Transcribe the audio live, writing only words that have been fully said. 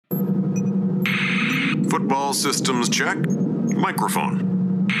Football systems check.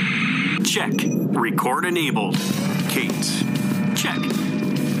 Microphone. Check. Record enabled. Kate. Check.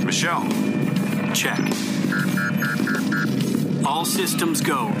 Michelle. Check. All systems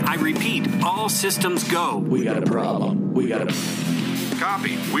go. I repeat, all systems go. We got a problem.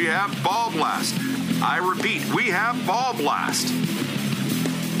 Copy. We have ball blast. I repeat, we have ball blast.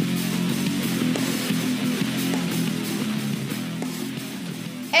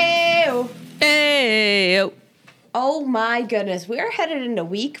 Ew. Hey. Oh my goodness. We are headed into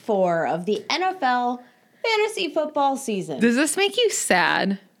week 4 of the NFL fantasy football season. Does this make you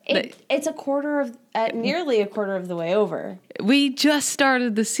sad? It's nearly a quarter of the way over. We just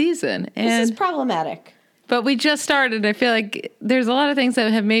started the season. This is problematic. But we just started. I feel like there's a lot of things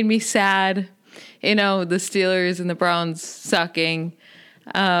that have made me sad. You know, the Steelers and the Browns sucking.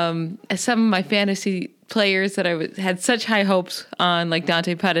 Some of my fantasy players that I had such high hopes on, like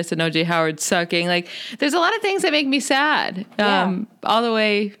Dante Pettis and O.J. Howard, sucking. Like, there's a lot of things that make me sad. All the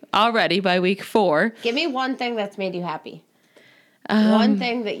way already by week 4. Give me one thing that's made you happy. One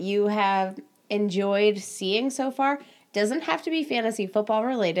thing that you have enjoyed seeing so far. Doesn't have to be fantasy football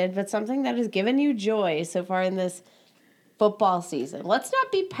related, but something that has given you joy so far in this football season. Let's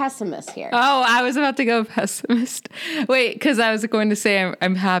not be pessimist here. Oh, I was about to go pessimist. Wait, because I was going to say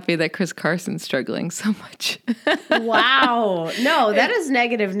I'm happy that Chris Carson's struggling so much. Wow. No, that is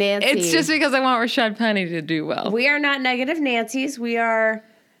negative Nancy. It's just because I want Rashad Penny to do well. We are not negative Nancy's. We are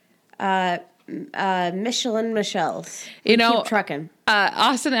Michelin Michelles. Keep trucking.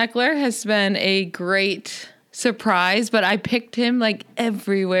 Austin Eckler has been a great surprise, but I picked him like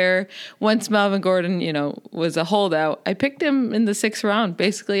everywhere. Once Melvin Gordon, was a holdout, I picked him in the 6th round,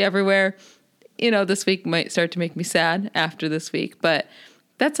 basically everywhere. This week might start to make me sad after this week, but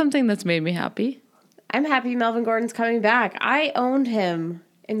that's something that's made me happy. I'm happy Melvin Gordon's coming back. I owned him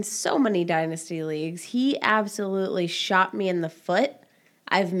in so many dynasty leagues. He absolutely shot me in the foot.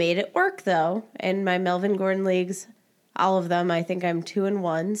 I've made it work though. In my Melvin Gordon leagues, all of them, I think I'm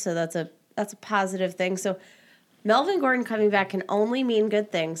 2-1, so that's a positive thing. So Melvin Gordon coming back can only mean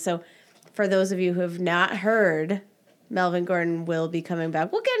good things. So for those of you who have not heard, Melvin Gordon will be coming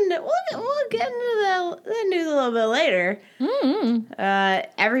back. We'll get into the news a little bit later. Mm-hmm.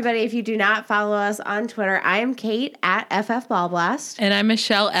 Everybody, if you do not follow us on Twitter, I am Kate at FFBallblast. And I'm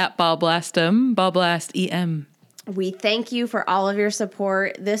Michelle at Ballblastem, BallblastEM. We thank you for all of your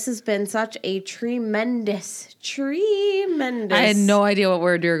support. This has been such a tremendous. I had no idea what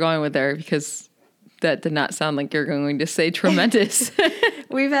word you were going with there because that did not sound like you're going to say tremendous.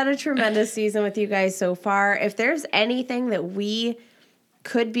 We've had a tremendous season with you guys so far. If there's anything that we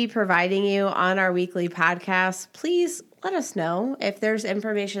could be providing you on our weekly podcast, please let us know. If there's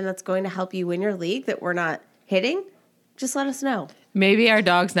information that's going to help you win your league that we're not hitting, just let us know. Maybe our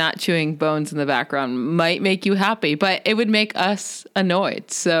dog's not chewing bones in the background might make you happy, but it would make us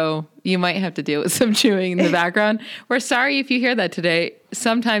annoyed. So you might have to deal with some chewing in the background. We're sorry if you hear that today.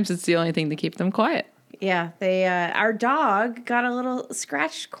 Sometimes it's the only thing to keep them quiet. Yeah, our dog got a little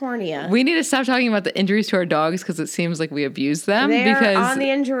scratched cornea. We need to stop talking about the injuries to our dogs because it seems like we abuse them. They're on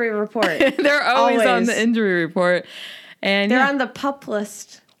the injury report. They're always on the injury report. And they're on the pup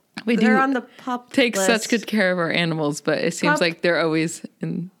list. They're on the pup take list. Such good care of our animals, but it seems like they're always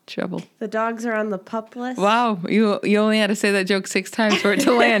in trouble. The dogs are on the pup list? Wow, you only had to say that joke 6 times for it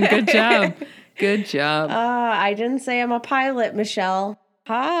to land. Good job. Good job. I didn't say I'm a pilot, Michelle.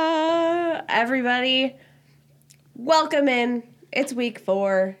 Everybody, welcome in. It's week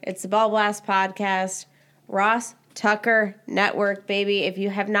 4. It's the Ball Blast Podcast, Ross Tucker Network, baby. If you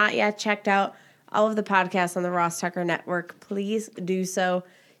have not yet checked out all of the podcasts on the Ross Tucker Network, please do so.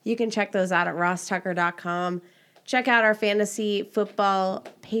 You can check those out at rosstucker.com. Check out our fantasy football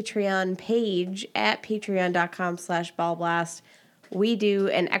Patreon page at patreon.com/ballblast. We do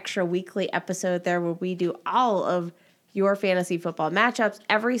an extra weekly episode there where we do all of your fantasy football matchups,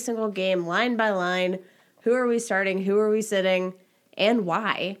 every single game, line by line. Who are we starting? Who are we sitting? And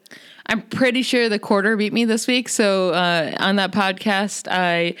why? I'm pretty sure the quarter beat me this week. So on that podcast,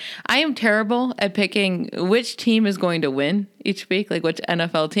 I am terrible at picking which team is going to win each week, like which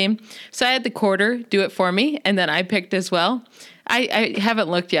NFL team. So I had the quarter do it for me, and then I picked as well. I haven't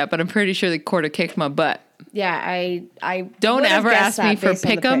looked yet, but I'm pretty sure the quarter kicked my butt. Yeah, I don't ever ask me for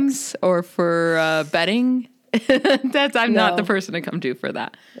pick'ems or for betting. I'm not the person to come to for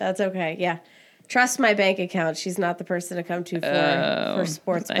that. That's okay. Yeah. Trust my bank account. She's not the person to come to for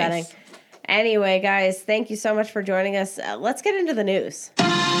sports betting. Anyway, guys, thank you so much for joining us. Let's get into the news.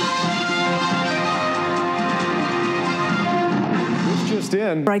 This just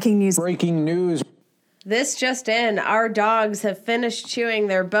in. Breaking news. This just in. Our dogs have finished chewing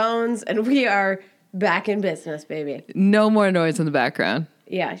their bones, and we are back in business, baby. No more noise in the background.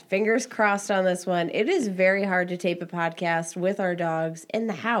 Yeah, fingers crossed on this one. It is very hard to tape a podcast with our dogs in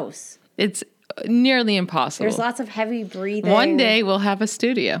the house. It's nearly impossible. There's lots of heavy breathing. One day we'll have a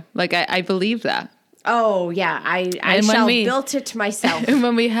studio. Like, I believe that. Oh, yeah. I shall built it to myself. And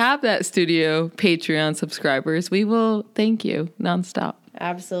when we have that studio Patreon subscribers, we will thank you nonstop.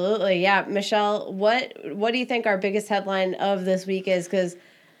 Absolutely. Yeah. Michelle, what do you think our biggest headline of this week is? Because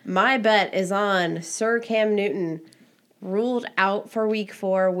my bet is on Sir Cam Newton ruled out for week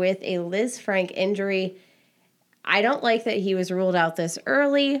 4 with a Liz Frank injury. I don't like that he was ruled out this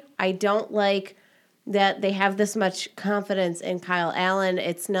early. I don't like that they have this much confidence in Kyle Allen.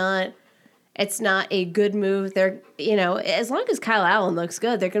 It's not a good move. They're, as long as Kyle Allen looks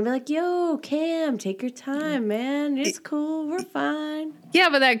good, they're going to be like, yo, Cam, take your time, man. It's cool. We're fine. Yeah,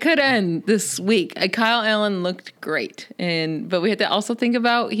 but that could end this week. Kyle Allen looked great. But we have to also think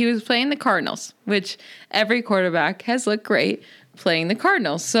about he was playing the Cardinals, which every quarterback has looked great playing the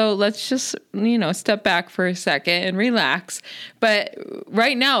Cardinals. So let's just, step back for a second and relax. But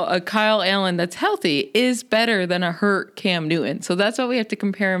right now, a Kyle Allen that's healthy is better than a hurt Cam Newton. So that's what we have to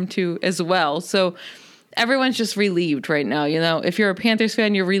compare him to as well. So everyone's just relieved right now. If you're a Panthers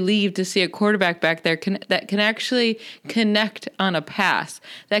fan, you're relieved to see a quarterback back there that can actually connect on a pass,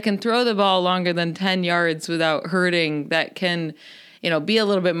 that can throw the ball longer than 10 yards without hurting, that can, be a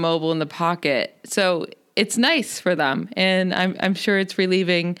little bit mobile in the pocket. So it's nice for them, and I'm sure it's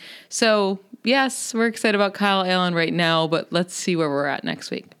relieving. So, yes, we're excited about Kyle Allen right now, but let's see where we're at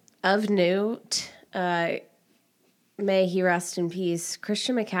next week. Of note, may he rest in peace,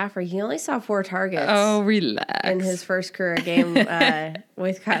 Christian McCaffrey. He only saw 4 targets. Oh, relax. In his first career game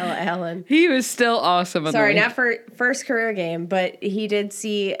with Kyle Allen. He was still awesome. Sorry, not for first career game, but he did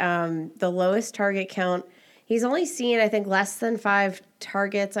see the lowest target count. He's only seen, I think, less than 5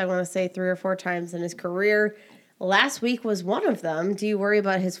 targets, I want to say 3 or 4 times in his career. Last week was one of them. Do you worry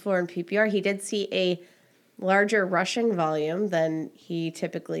about his floor in PPR? He did see a larger rushing volume than he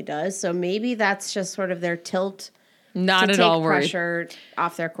typically does. So maybe that's just sort of their tilt not to at take all worried. Pressure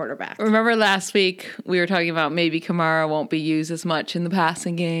off their quarterback. Remember last week we were talking about maybe Kamara won't be used as much in the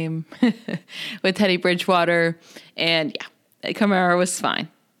passing game with Teddy Bridgewater. And yeah, Kamara was fine.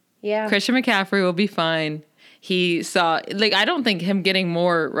 Yeah. Christian McCaffrey will be fine. He saw, I don't think him getting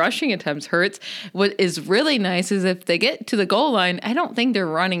more rushing attempts hurts. What is really nice is if they get to the goal line, I don't think they're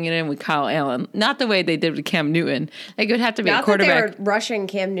running it in with Kyle Allen. Not the way they did with Cam Newton. It would have to be not a quarterback. That they were rushing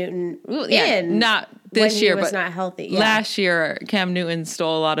Cam Newton in. Not this when year, he was but not healthy. Yeah. Last year, Cam Newton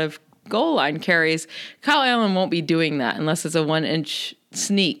stole a lot of goal line carries. Kyle Allen won't be doing that unless it's a 1-inch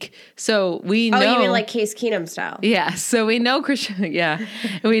sneak. So we know. Oh, you mean like Case Keenum style? Yeah. So we know Christian. Yeah,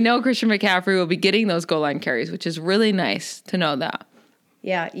 we know Christian McCaffrey will be getting those goal line carries, which is really nice to know that.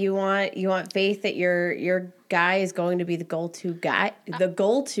 Yeah, you want faith that your guy is going to be the go-to guy. The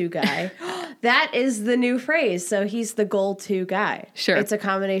goal-to guy. That is the new phrase. So he's the goal-to guy. Sure. It's a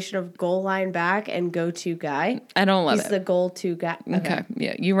combination of goal line back and go-to guy. I don't love He's it. the goal-to guy. Okay.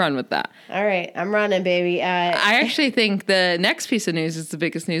 Yeah, you run with that. All right, I'm running, baby. I actually think the next piece of news is the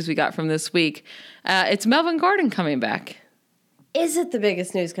biggest news we got from this week. It's Melvin Gordon coming back. Is it the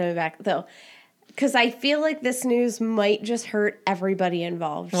biggest news coming back, though? Because I feel like this news might just hurt everybody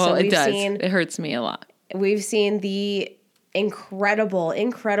involved. Well, it does. It hurts me a lot. We've seen the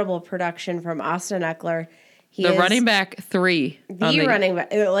incredible production from Austin Eckler. He is running back 3. The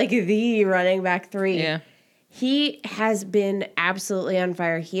running back 3. Yeah. He has been absolutely on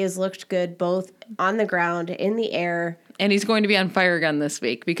fire. He has looked good both on the ground, in the air. And he's going to be on fire again this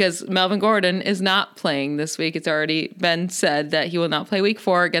week because Melvin Gordon is not playing this week. It's already been said that he will not play week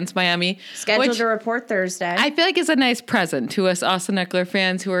 4 against Miami. Scheduled to report Thursday. I feel like it's a nice present to us Austin Eckler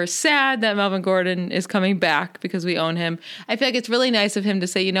fans who are sad that Melvin Gordon is coming back because we own him. I feel like it's really nice of him to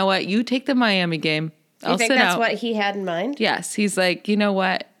say, you know what, you take the Miami game. You think that's what he had in mind? Yes. He's like, you know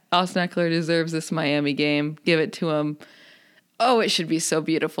what, Austin Eckler deserves this Miami game. Give it to him. Oh, it should be so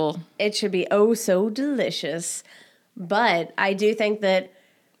beautiful. It should be so delicious. But I do think that,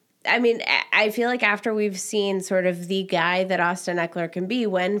 I feel like after we've seen sort of the guy that Austin Eckler can be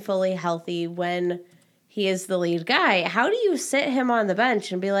when fully healthy, when he is the lead guy, how do you sit him on the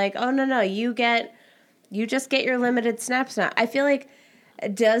bench and be like, oh, no, you just get your limited snaps now? I feel like,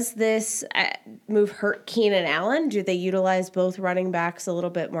 does this move hurt Keenan Allen? Do they utilize both running backs a little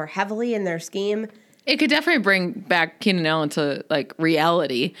bit more heavily in their scheme? It could definitely bring back Keenan Allen to like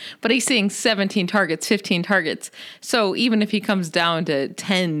reality, but he's seeing 17 targets, 15 targets. So even if he comes down to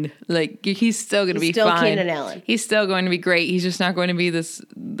 10, like he's still going to be still fine. Keenan Allen. He's still going to be great. He's just not going to be this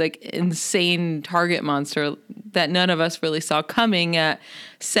like insane target monster that none of us really saw coming at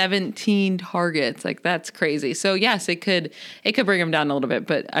 17 targets. Like that's crazy. So yes, it could bring him down a little bit,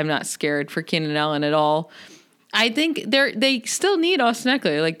 but I'm not scared for Keenan Allen at all. I think they still need Austin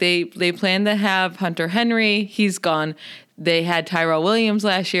Eckler. Like they plan to have Hunter Henry. He's gone. They had Tyrell Williams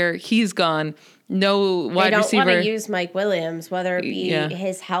last year. He's gone. No wide receiver. They don't want to use Mike Williams, whether it be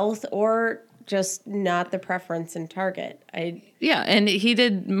his health or just not the preference in target. Yeah, and he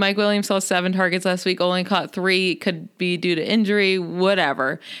did. Mike Williams saw 7 targets last week, only caught 3. Could be due to injury,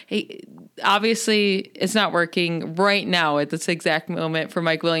 whatever. Obviously, it's not working right now at this exact moment for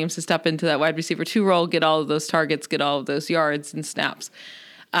Mike Williams to step into that wide receiver 2 role, get all of those targets, get all of those yards and snaps.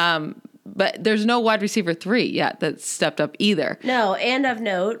 But there's no wide receiver 3 yet that's stepped up either. No, and of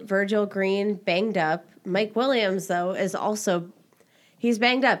note, Virgil Green banged up. Mike Williams, though, is also... He's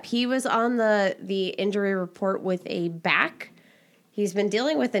banged up. He was on the injury report with a back. He's been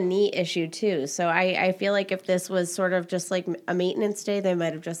dealing with a knee issue, too. So I feel like if this was sort of just like a maintenance day, they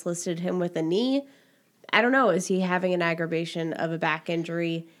might have just listed him with a knee. I don't know. Is he having an aggravation of a back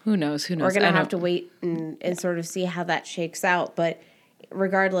injury? Who knows? We're going to have to wait and sort of see how that shakes out. But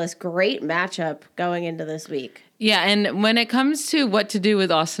regardless, great matchup going into this week. Yeah, and when it comes to what to do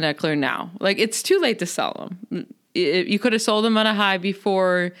with Austin Eckler now, like it's too late to sell him. You could have sold him on a high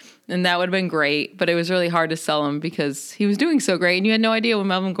before, and that would have been great, but it was really hard to sell him because he was doing so great, and you had no idea when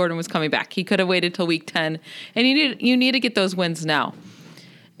Melvin Gordon was coming back. He could have waited till week 10, and you need to get those wins now.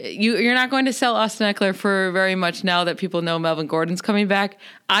 You're not going to sell Austin Eckler for very much now that people know Melvin Gordon's coming back.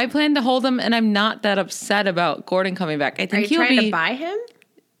 I plan to hold him, and I'm not that upset about Gordon coming back. I think Are you trying to buy him?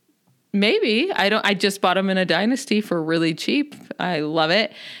 Maybe. I just bought him in a dynasty for really cheap. I love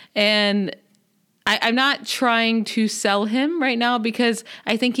it. And I'm not trying to sell him right now because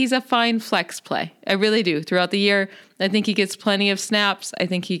I think he's a fine flex play. I really do. Throughout the year, I think he gets plenty of snaps. I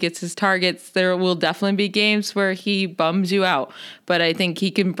think he gets his targets. There will definitely be games where he bums you out, but I think he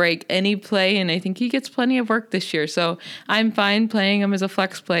can break any play, and I think he gets plenty of work this year. So I'm fine playing him as a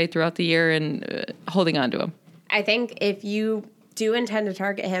flex play throughout the year and holding on to him. I think if you do intend to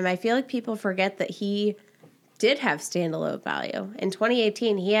target him, I feel like people forget that he did have standalone value. In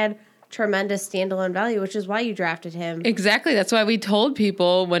 2018, he had tremendous standalone value, which is why you drafted him. Exactly. That's why we told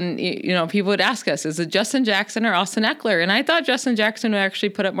people when, people would ask us, is it Justin Jackson or Austin Eckler? And I thought Justin Jackson would actually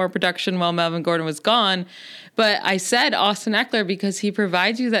put up more production while Melvin Gordon was gone. But I said Austin Eckler because he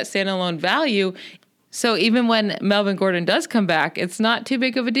provides you that standalone value. So even when Melvin Gordon does come back, it's not too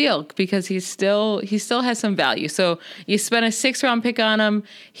big of a deal because he still has some value. So you spent a 6th-round pick on him.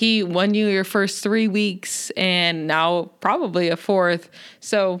 He won you your first 3 weeks and now probably a 4th.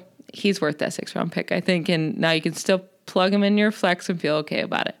 So he's worth that 6th-round pick, I think. And now you can still plug him in your flex and feel okay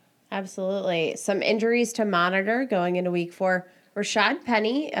about it. Absolutely. Some injuries to monitor going into week 4. Rashad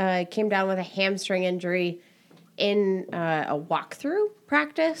Penny came down with a hamstring injury in a walkthrough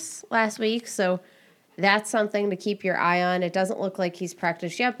practice last week. So that's something to keep your eye on. It doesn't look like he's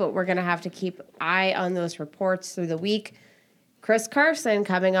practiced yet, but we're going to have to keep eye on those reports through the week. Chris Carson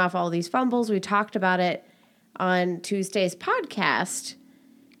coming off all these fumbles. We talked about it on Tuesday's podcast.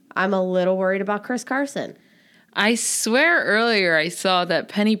 I'm a little worried about Chris Carson. I swear earlier I saw that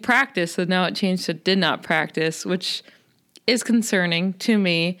Penny practiced, so now it changed to did not practice, which is concerning to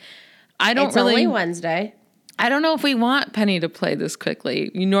me. It's only Wednesday. I don't know if we want Penny to play this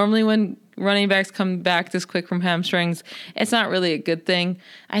quickly. Normally when running backs come back this quick from hamstrings, it's not really a good thing.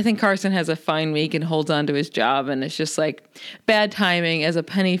 I think Carson has a fine week and holds on to his job, and it's just like bad timing as a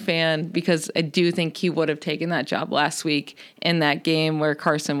Penny fan because I do think he would have taken that job last week in that game where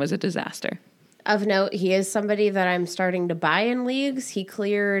Carson was a disaster. Of note, he is somebody that I'm starting to buy in leagues. He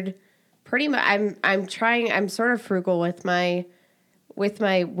cleared pretty much. I'm sort of frugal with my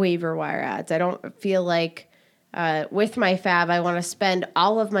waiver wire ads. I don't feel like with my fab, I want to spend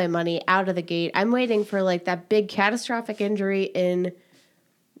all of my money out of the gate. I'm waiting for like that big catastrophic injury in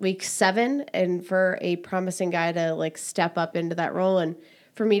week 7 and for a promising guy to like step up into that role and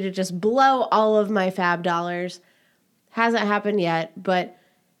for me to just blow all of my fab dollars. Hasn't happened yet, but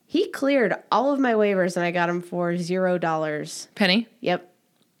he cleared all of my waivers and I got him for $0. Penny? Yep.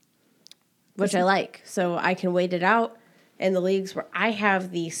 Which I like. So I can wait it out in the leagues where I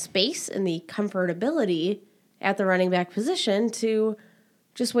have the space and the comfortability at the running back position to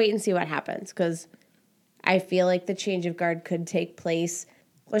just wait and see what happens because I feel like the change of guard could take place.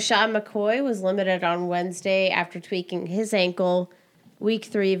 LaShawn McCoy was limited on Wednesday after tweaking his ankle week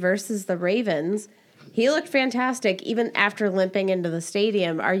 3 versus the Ravens. He looked fantastic even after limping into the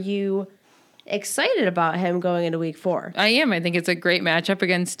stadium. Are you excited about him going into week 4? I am. I think it's a great matchup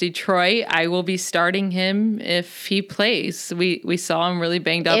against Detroit. I will be starting him if he plays. We saw him really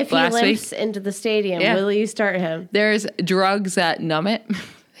banged up last week. If he limps into the stadium, will you start him? There's drugs that numb it.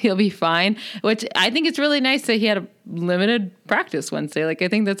 He'll be fine, which I think it's really nice that he had a limited practice Wednesday. Like, I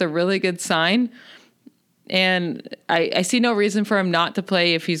think that's a really good sign. And I see no reason for him not to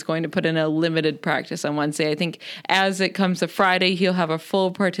play if he's going to put in a limited practice on Wednesday. I think as it comes to Friday, he'll have a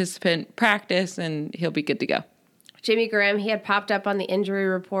full participant practice and he'll be good to go. Jimmy Graham, he had popped up on the injury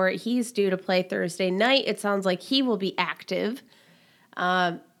report. He's due to play Thursday night. It sounds like he will be active.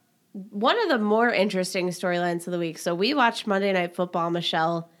 One of the more interesting storylines of the week. So we watched Monday Night Football,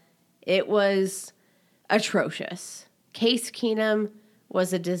 Michelle. It was atrocious. Case Keenum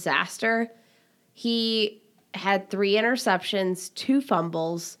was a disaster. He had 3 interceptions, 2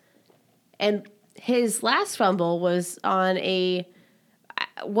 fumbles, and his last fumble was on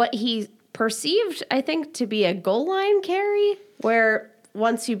what he perceived, I think, to be a goal line carry, where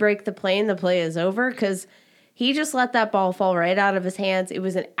once you break the play is over, because he just let that ball fall right out of his hands. It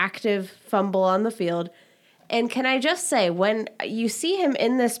was an active fumble on the field. And can I just say, when you see him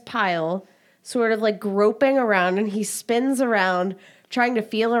in this pile, sort of like groping around, and he spins around, trying to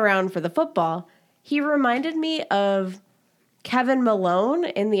feel around for the football, he reminded me of Kevin Malone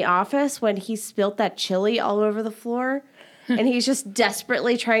in The Office when he spilt that chili all over the floor. And he's just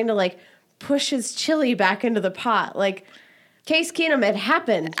desperately trying to, like, push his chili back into the pot. Like, Case Keenum, it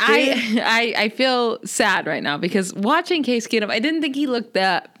happened. I feel sad right now because watching Case Keenum, I didn't think he looked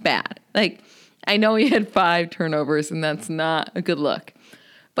that bad. Like, I know he had 5 turnovers, and that's not a good look.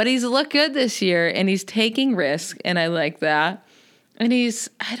 But he's looked good this year, and he's taking risks, and I like that. And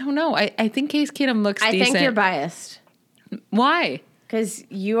I don't know. I think Case Keenum looks decent. I think you're biased. Why? Because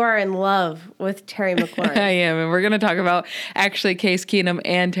you are in love with Terry McLaurin. I am. And we're going to talk about actually Case Keenum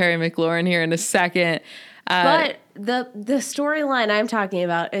and Terry McLaurin here in a second. But the storyline I'm talking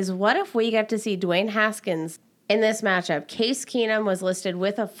about is, what if we get to see Dwayne Haskins in this matchup? Case Keenum was listed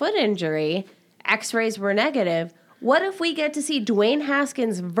with a foot injury. X-rays were negative. What if we get to see Dwayne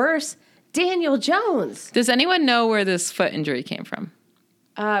Haskins versus Daniel Jones? Does anyone know where this foot injury came from?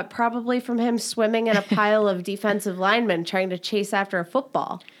 Probably from him swimming in a pile of defensive linemen trying to chase after a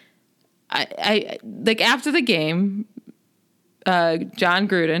football. I like after the game, Jay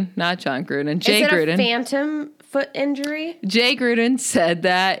Gruden. Is it a phantom foot injury? Jay Gruden said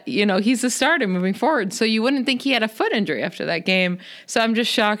that, he's a starter moving forward. So you wouldn't think he had a foot injury after that game. So I'm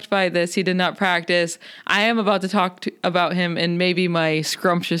just shocked by this. He did not practice. I am about to talk about him in maybe my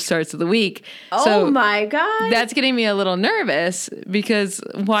scrumptious starts of the week. Oh my God. That's getting me a little nervous because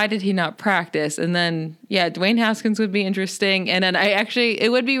why did he not practice? And then, Dwayne Haskins would be interesting. And then it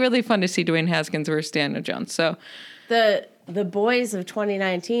would be really fun to see Dwayne Haskins versus Daniel Jones. So the boys of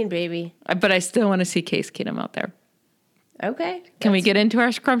 2019, baby. But I still want to see Case Keenum out there. Okay. Can we get into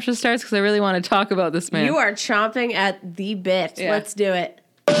our scrumptious starts? Because I really want to talk about this man. You are chomping at the bit. Yeah. Let's do it.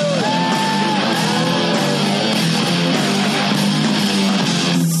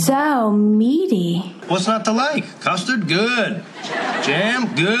 So meaty. What's not to like? Custard? Good.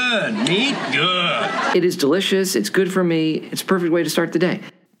 Jam? Good. Meat? Good. It is delicious. It's good for me. It's a perfect way to start the day.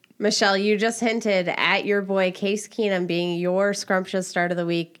 Michelle, you just hinted at your boy Case Keenum being your scrumptious start of the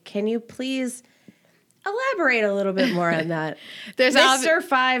week. Can you please elaborate a little bit more on that? There's Mr.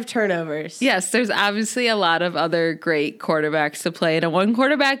 5 turnovers. Yes, there's obviously a lot of other great quarterbacks to play in a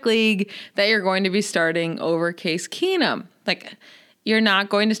 1-quarterback league that you're going to be starting over Case Keenum. Like, you're not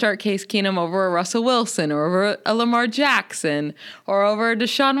going to start Case Keenum over a Russell Wilson or over a Lamar Jackson or over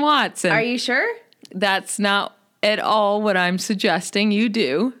Deshaun Watson. Are you sure? That's not at all what I'm suggesting you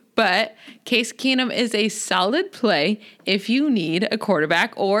do. But Case Keenum is a solid play if you need a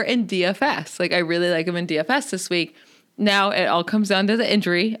quarterback or in DFS. Like, I really like him in DFS this week. Now, it all comes down to the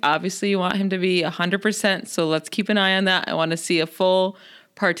injury. Obviously, you want him to be 100%, so let's keep an eye on that. I want to see a full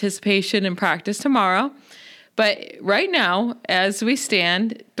participation in practice tomorrow. But right now, as we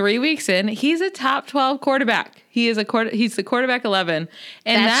stand 3 weeks in, he's a top 12 quarterback. He's the quarterback 11.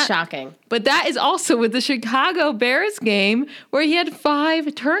 And that's shocking. But that is also with the Chicago Bears game where he had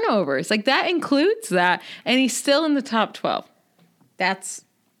 5 turnovers. Like, that includes that. And he's still in the top 12. That's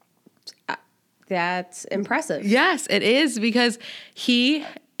impressive. Yes, it is, because he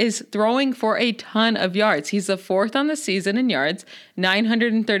is throwing for a ton of yards. He's the 4th on the season in yards,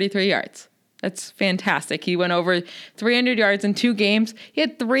 933 yards. That's fantastic. He went over 300 yards in 2 games. He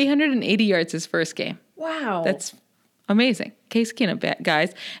had 380 yards his first game. Wow. That's amazing. Case Keenum,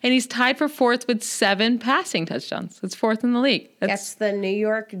 guys. And he's tied for 4th with 7 passing touchdowns. That's 4th in the league. That's the New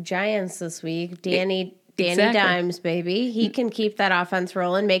York Giants this week. Danny Exactly. Dimes, baby. He can keep that offense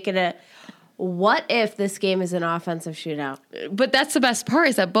rolling, make it a... What if this game is an offensive shootout? But that's the best part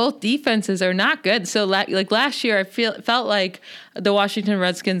is that both defenses are not good. So like last year, I felt like the Washington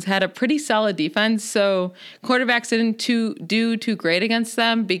Redskins had a pretty solid defense. So quarterbacks didn't do too great against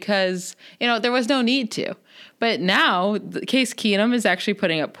them because, there was no need to. But now, Case Keenum is actually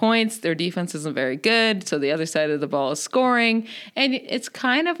putting up points. Their defense isn't very good, so the other side of the ball is scoring. And it's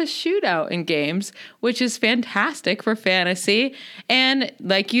kind of a shootout in games, which is fantastic for fantasy. And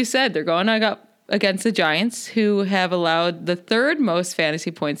like you said, they're going up against the Giants, who have allowed the 3rd most fantasy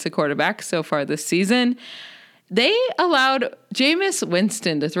points to quarterbacks so far this season. They allowed Jameis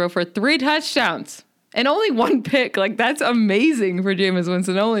Winston to throw for 3 touchdowns. And only 1 pick. Like, that's amazing for Jameis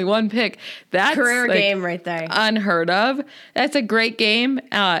Winston. Only 1 pick. That's career game right there. Unheard of. That's a great game.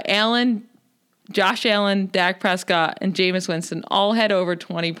 Josh Allen, Dak Prescott, and Jameis Winston all had over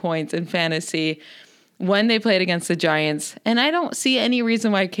 20 points in fantasy when they played against the Giants. And I don't see any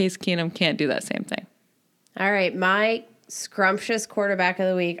reason why Case Keenum can't do that same thing. All right, my scrumptious quarterback of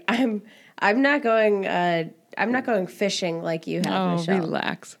the week. I'm not going fishing like you have, Michelle.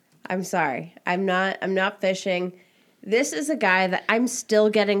 Relax. I'm sorry. I'm not fishing. This is a guy that I'm still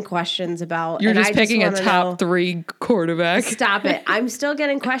getting questions about. You're and just picking a top 3 quarterback. Stop it. I'm still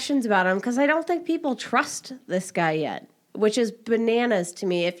getting questions about him because I don't think people trust this guy yet, which is bananas to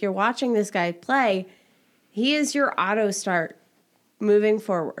me. If you're watching this guy play, he is your auto start moving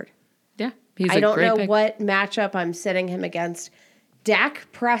forward. Yeah. He's I don't know pick. what matchup I'm sitting him against. Dak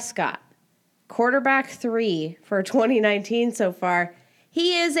Prescott, quarterback 3 for 2019 so far.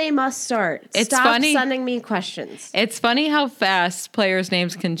 He is a must start. Stop sending me questions. It's funny how fast players'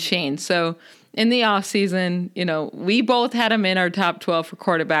 names can change. So in the offseason, we both had him in our top 12 for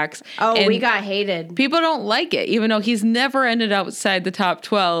quarterbacks. Oh, we got hated. People don't like it, even though he's never ended outside the top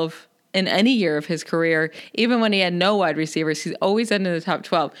 12 in any year of his career. Even when he had no wide receivers, he's always ended in the top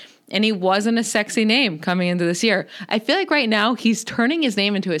 12. And he wasn't a sexy name coming into this year. I feel like right now he's turning his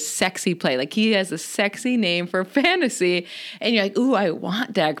name into a sexy play. Like he has a sexy name for fantasy. And you're like, ooh, I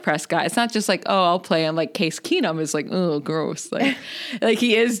want Dak Prescott. It's not just like, oh, I'll play him. Like Case Keenum is like, oh, gross. Like, like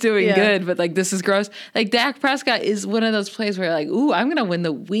he is doing good, but like this is gross. Like Dak Prescott is one of those plays where you're like, ooh, I'm going to win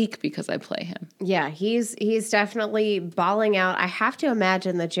the week because I play him. Yeah, he's definitely balling out. I have to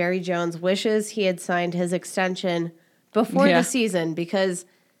imagine that Jerry Jones wishes he had signed his extension before the season because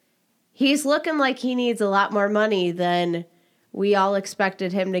he's looking like he needs a lot more money than we all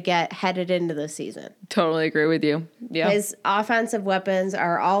expected him to get headed into the season. Totally agree with you. Yeah. His offensive weapons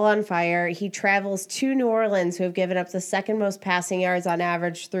are all on fire. He travels to New Orleans, who have given up the 2nd most passing yards on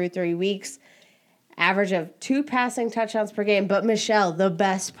average through 3 weeks, average of 2 passing touchdowns per game. But Michelle, the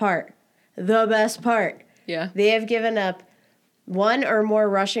best part. Yeah. They have given up 1 or more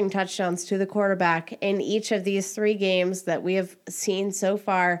rushing touchdowns to the quarterback in each of these 3 games that we have seen so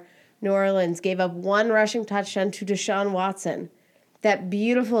far. New Orleans gave up 1 rushing touchdown to Deshaun Watson. That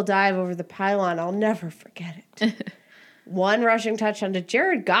beautiful dive over the pylon, I'll never forget it. 1 rushing touchdown to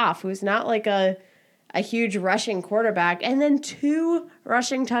Jared Goff, who's not like a huge rushing quarterback, and then 2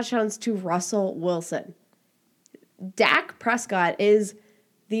 rushing touchdowns to Russell Wilson. Dak Prescott is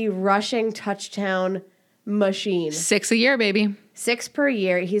the rushing touchdown machine. 6 a year, baby. 6 per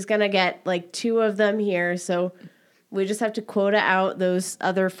year. He's going to get like 2 of them here, so we just have to quota out those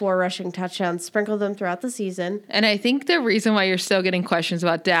other 4 rushing touchdowns, sprinkle them throughout the season. And I think the reason why you're still getting questions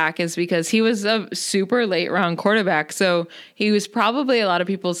about Dak is because he was a super late round quarterback. So he was probably a lot of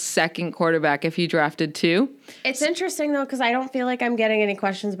people's 2nd quarterback if he drafted 2. It's interesting, though, because I don't feel like I'm getting any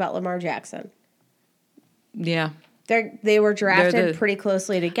questions about Lamar Jackson. Yeah. They were drafted pretty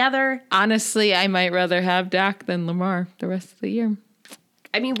closely together. Honestly, I might rather have Dak than Lamar the rest of the year.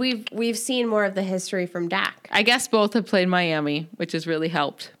 I mean, we've seen more of the history from Dak. I guess both have played Miami, which has really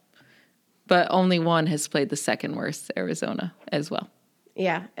helped. But only one has played the 2nd worst, Arizona, as well.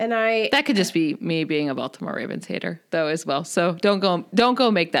 Yeah, and that could just be me being a Baltimore Ravens hater, though, as well. So don't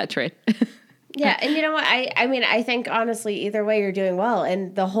go make that trade. Yeah, and you know what? I mean, I think honestly, either way, you're doing well.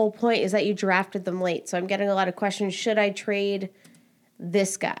 And the whole point is that you drafted them late. So I'm getting a lot of questions. Should I trade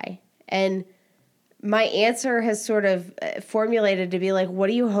this guy? And my answer has sort of formulated to be like, what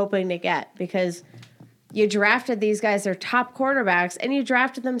are you hoping to get? Because you drafted these guys, they're top quarterbacks, and you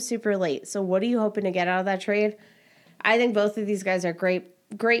drafted them super late. So what are you hoping to get out of that trade? I think both of these guys are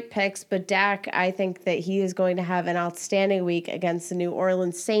great picks, but Dak, I think that he is going to have an outstanding week against the New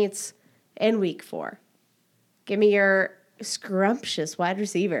Orleans Saints in week 4. Give me your scrumptious wide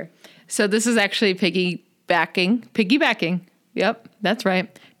receiver. So this is actually piggybacking piggybacking. Yep, that's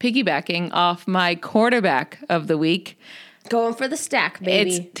right. Piggybacking off my quarterback of the week. Going for the stack,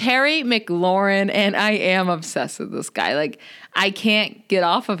 baby. It's Terry McLaurin, and I am obsessed with this guy. Like, I can't get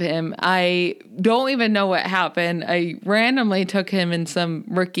off of him. I don't even know what happened. I randomly took him in some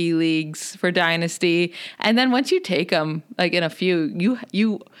rookie leagues for Dynasty, and then once you take him, like in a few,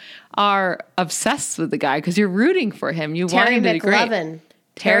 you are obsessed with the guy because you're rooting for him. You want him to be great.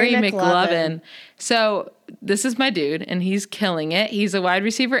 Terry McLaurin. So this is my dude, and he's killing it. He's a wide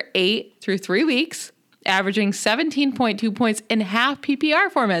receiver 8 through 3 weeks, averaging 17.2 points in half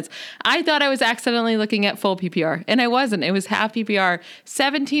PPR formats. I thought I was accidentally looking at full PPR, and I wasn't. It was half PPR,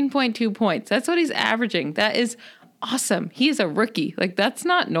 17.2 points. That's what he's averaging. That is awesome. He's a rookie. Like, that's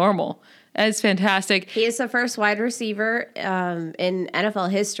not normal. That is fantastic. He is the first wide receiver in NFL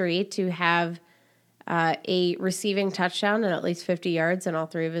history to have a receiving touchdown and at least 50 yards in all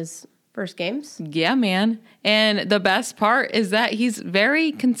 3 of his first games. Yeah, man. And the best part is that he's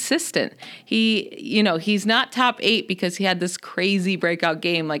very consistent. He's not top 8 because he had this crazy breakout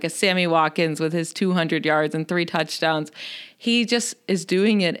game like a Sammy Watkins with his 200 yards and 3 touchdowns. He just is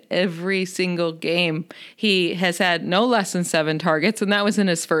doing it every single game. He has had no less than 7 targets, and that was in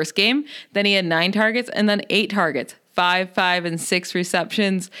his first game. Then he had 9 targets and then 8 targets. 5, and 6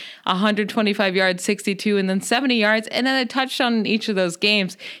 receptions, 125 yards, 62, and then 70 yards, and then a touchdown in each of those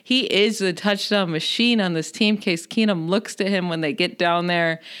games. He is the touchdown machine on this team. Case Keenum looks to him when they get down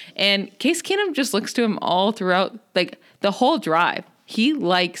there, and Case Keenum just looks to him all throughout, like, the whole drive. He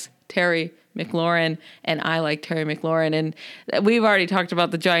likes Terry McLaurin, and I like Terry McLaurin. And we've already talked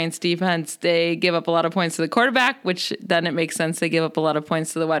about the Giants defense. They give up a lot of points to the quarterback, which then it makes sense they give up a lot of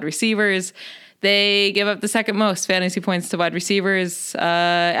points to the wide receivers. They give up the second most fantasy points to wide receivers,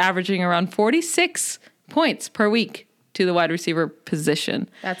 averaging around 46 points per week to the wide receiver position.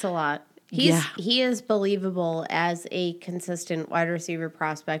 That's a lot. He is believable as a consistent wide receiver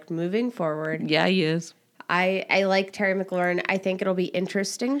prospect moving forward. Yeah, he is. I like Terry McLaurin. I think it'll be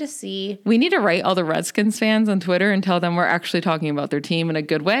interesting to see. We need to write all the Redskins fans on Twitter and tell them we're actually talking about their team in a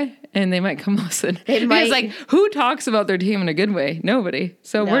good way, and they might come listen. Because, like, who talks about their team in a good way? Nobody.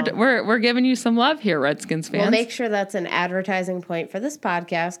 So we're giving you some love here, Redskins fans. We'll make sure that's an advertising point for this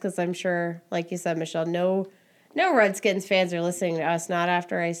podcast, because I'm sure, like you said, Michelle, no Redskins fans are listening to us. Not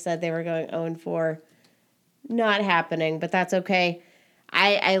after I said they were going 0-4. Not happening, but that's okay.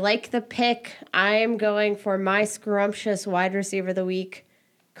 I like the pick. I'm going for my scrumptious wide receiver of the week,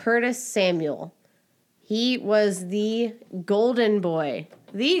 Curtis Samuel. He was the golden boy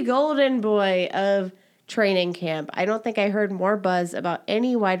of training camp. I don't think I heard more buzz about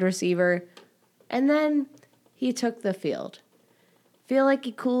any wide receiver. And then he took the field. Feel like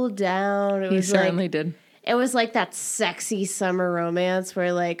he cooled down. He certainly did. It was like that sexy summer romance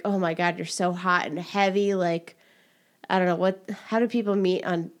where, like, oh my God, you're so hot and heavy. Like, I don't know how do people meet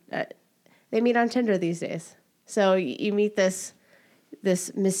on, they meet on Tinder these days. So you meet this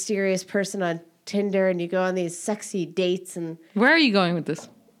mysterious person on Tinder and you go on these sexy dates. And where are you going with this?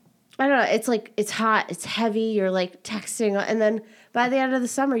 I don't know. It's like, it's hot, it's heavy. You're like texting. And then by the end of the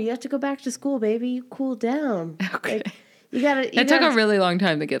summer, you have to go back to school, baby. You cool down. Okay. Like, it took a really long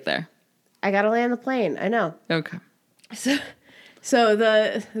time to get there. I got to land the plane. I know. Okay. So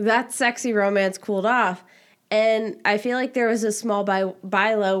that sexy romance cooled off. And I feel like there was a small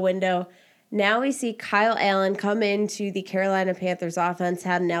buy low window. Now we see Kyle Allen come into the Carolina Panthers offense,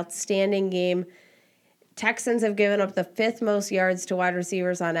 had an outstanding game. Texans have given up the 5th most yards to wide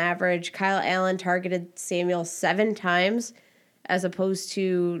receivers on average. Kyle Allen targeted Samuel 7 times, as opposed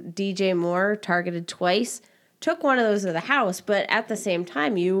to DJ Moore targeted twice. Took one of those to the house, but at the same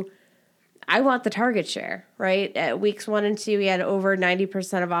time, I want the target share, right? At weeks 1 and 2, he had over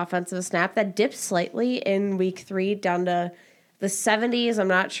 90% of offensive snap. That dipped slightly in week 3 down to the 70s. I'm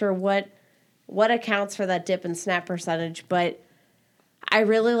not sure what accounts for that dip in snap percentage, but I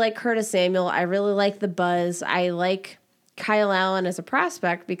really like Curtis Samuel. I really like the buzz. I like Kyle Allen as a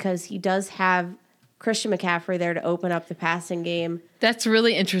prospect because he does have Christian McCaffrey there to open up the passing game. That's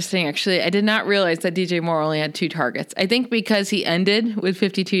really interesting, actually. I did not realize that DJ Moore only had 2 targets. I think because he ended with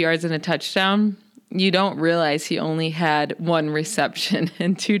 52 yards and a touchdown, you don't realize he only had 1 reception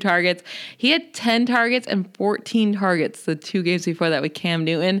and 2 targets. He had 10 targets and 14 targets the 2 games before that with Cam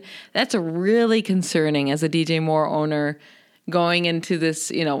Newton. That's really concerning as a DJ Moore owner going into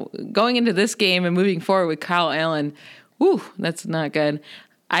this game and moving forward with Kyle Allen. Whew, that's not good.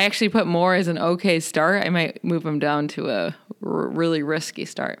 I actually put Moore as an okay start. I might move him down to a really risky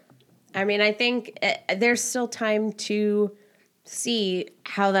start. I mean, I think there's still time to see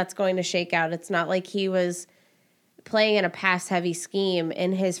how that's going to shake out. It's not like he was playing in a pass-heavy scheme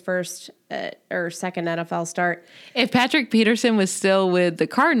in his first or second NFL start. If Patrick Peterson was still with the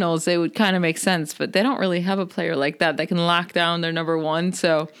Cardinals, it would kind of make sense, but they don't really have a player like that that can lock down their number one,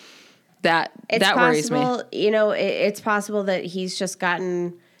 so that worries me. It's possible that he's just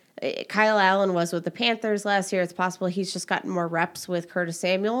gotten Kyle Allen was with the Panthers last year. It's possible he's just gotten more reps with Curtis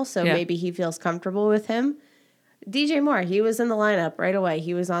Samuel, so maybe he feels comfortable with him. DJ Moore, he was in the lineup right away.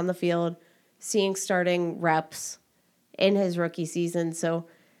 He was on the field, seeing starting reps in his rookie season. So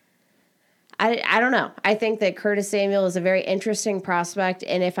I don't know. I think that Curtis Samuel is a very interesting prospect,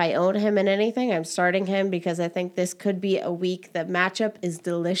 and if I own him in anything, I'm starting him because I think this could be a week. The matchup is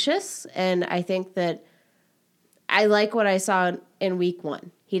delicious, and I think that I like what I saw in week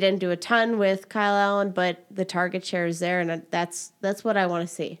 1. He didn't do a ton with Kyle Allen, but the target share is there, and that's what I want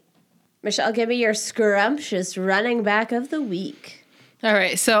to see. Michelle, give me your scrumptious running back of the week. All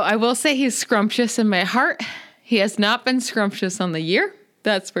right, so I will say he's scrumptious in my heart. He has not been scrumptious on the year,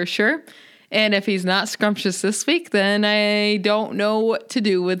 that's for sure. And if he's not scrumptious this week, then I don't know what to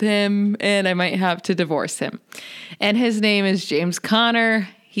do with him, and I might have to divorce him. And his name is James Conner.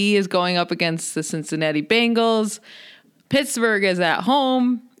 He is going up against the Cincinnati Bengals. Pittsburgh is at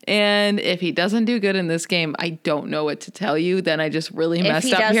home. And if he doesn't do good in this game, I don't know what to tell you. Then I just really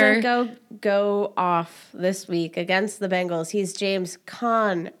messed up here. If he doesn't go off this week against the Bengals, he's James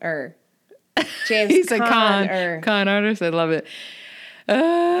Conner. James He's Conner. a con artist. I love it.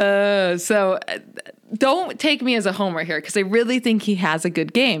 So don't take me as a homer here because I really think he has a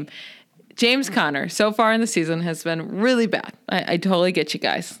good game. James Conner, so far in the season, has been really bad. I totally get you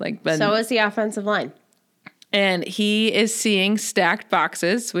guys. So is the offensive line. And he is seeing stacked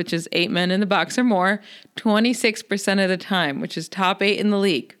boxes, which is 8 men in the box or more, 26% of the time, which is top 8 in the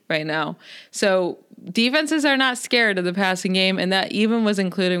league right now. So defenses are not scared of the passing game, and that even was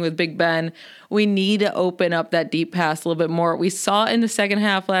including with Big Ben. We need to open up that deep pass a little bit more. We saw in the second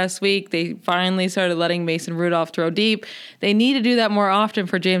half last week, they finally started letting Mason Rudolph throw deep. They need to do that more often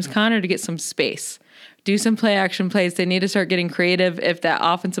for James Conner to get some space. Do some play action plays. They need to start getting creative. If that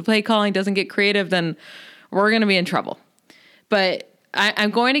offensive play calling doesn't get creative, then we're going to be in trouble. But I'm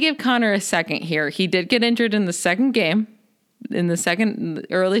going to give Conner a second here. He did get injured in the second game, in the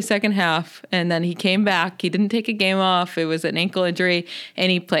early second half, and then he came back. He didn't take a game off. It was an ankle injury,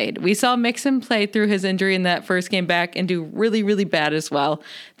 and he played. We saw Mixon play through his injury in that first game back and do really, really bad as well.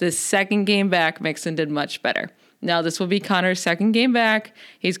 The second game back, Mixon did much better. Now, this will be Conner's second game back.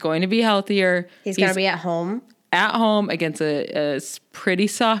 He's going to be healthier. He's going to be at home. At home against a pretty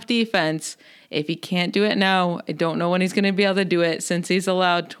soft defense. If he can't do it now, I don't know when he's going to be able to do it since he's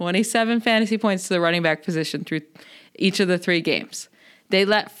allowed 27 fantasy points to the running back position through each of the 3 games. They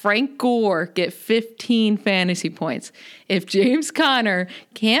let Frank Gore get 15 fantasy points. If James Conner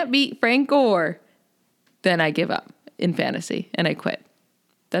can't beat Frank Gore, then I give up in fantasy and I quit.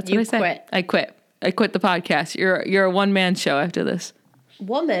 That's what I say. Quit. I quit. I quit the podcast. You're a one-man show after this.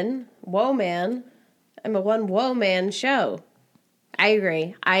 Woman, whoa man. I'm a one-whoa-man show. I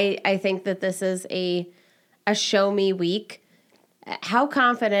agree. I think that this is a show me week. How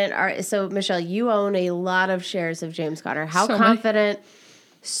confident so Michelle, you own a lot of shares of James Conner. How confident?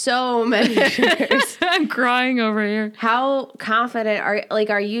 So many shares. I'm crying over here. How confident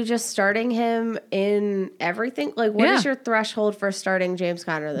are you just starting him in everything? What is your threshold for starting James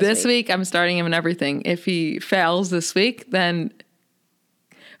Conner this week? This week I'm starting him in everything. If he fails this week, then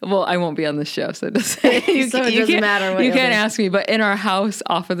I won't be on the show, so it doesn't matter what you can't ask me. But in our house,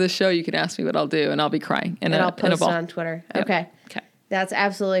 off of the show, you can ask me what I'll do, and I'll be crying. And I'll post it on Twitter. Yep. Okay. That's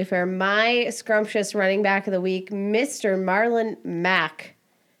absolutely fair. My scrumptious running back of the week, Mr. Marlon Mack.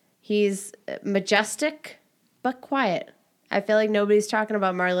 He's majestic, but quiet. I feel like nobody's talking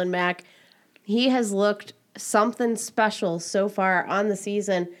about Marlon Mack. He has looked something special so far on the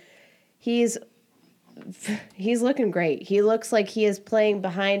season. He's looking great. He looks like he is playing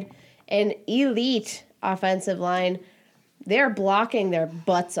behind an elite offensive line. They're blocking their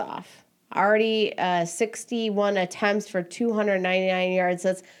butts off. Already 61 attempts for 299 yards.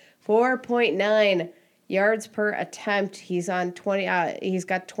 That's 4.9 yards per attempt. He's on 20. He's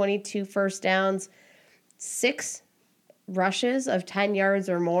got 22 first downs, 6 rushes of 10 yards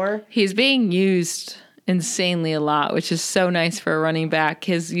or more. He's being used insanely a lot, which is so nice for a running back.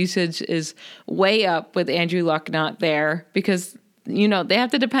 His usage is way up with Andrew Luck not there because, they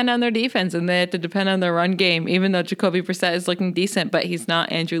have to depend on their defense and they have to depend on their run game, even though Jacoby Brissett is looking decent, but he's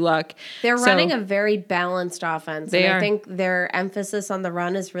not Andrew Luck. They're running a very balanced offense. I think their emphasis on the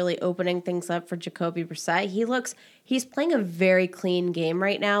run is really opening things up for Jacoby Brissett. He's playing a very clean game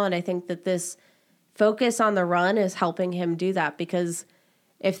right now, and I think that this focus on the run is helping him do that because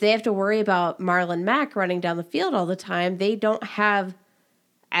if they have to worry about Marlon Mack running down the field all the time, they don't have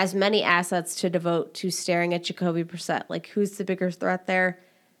as many assets to devote to staring at Jacoby Brissett. Like, who's the bigger threat there?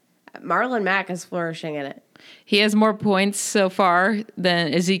 Marlon Mack is flourishing in it. He has more points so far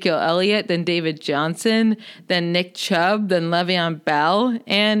than Ezekiel Elliott, than David Johnson, than Nick Chubb, than Le'Veon Bell,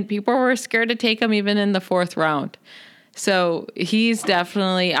 and people were scared to take him even in the 4th round. So he's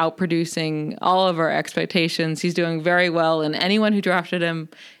definitely outproducing all of our expectations. He's doing very well, and anyone who drafted him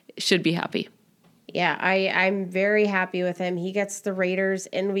should be happy. Yeah, I'm very happy with him. He gets the Raiders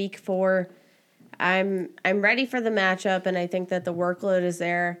in week 4. I'm ready for the matchup, and I think that the workload is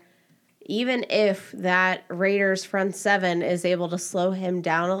there. Even if that Raiders front 7 is able to slow him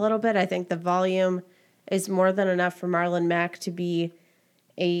down a little bit, I think the volume is more than enough for Marlon Mack to be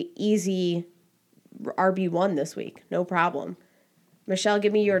a easy RB1 this week. No problem. Michelle,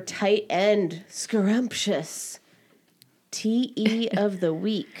 give me your tight end scrumptious TE of the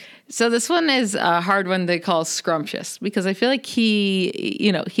week. So this one is a hard one to call scrumptious because I feel like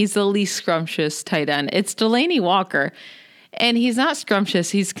he's the least scrumptious tight end. It's Delanie Walker. And he's not scrumptious.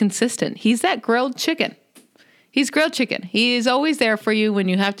 He's consistent. He's that grilled chicken. He's grilled chicken. He is always there for you when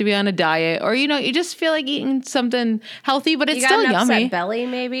you have to be on a diet or, you just feel like eating something healthy, but it's still yummy. You got an upset yummy. belly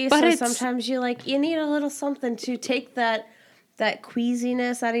maybe, but so sometimes you need a little something to take that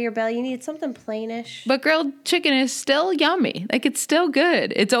queasiness out of your belly. You need something plainish. But grilled chicken is still yummy. Like, it's still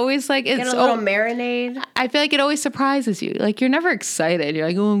good. It's always like it's get a little marinade. I feel like it always surprises you. Like, you're never excited. You're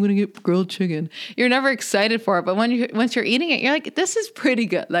like, oh, I'm going to get grilled chicken. You're never excited for it. But once you're eating it, you're like, this is pretty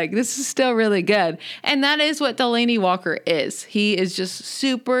good. Like, this is still really good. And that is what Delanie Walker is. He is just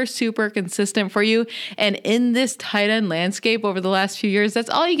super, super consistent for you. And in this tight end landscape over the last few years,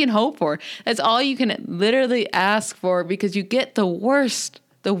 that's all you can hope for. That's all you can literally ask for because you get the worst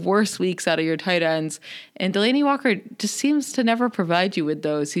weeks out of your tight ends. And Delanie Walker just seems to never provide you with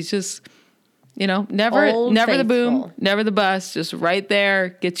those. He's just, never the boom, never the bust, just right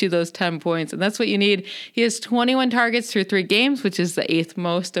there, gets you those 10 points. And that's what you need. He has 21 targets through 3 games, which is the 8th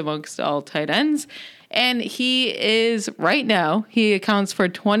most amongst all tight ends. And he accounts for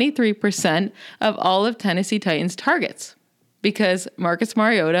 23% of all of Tennessee Titans targets because Marcus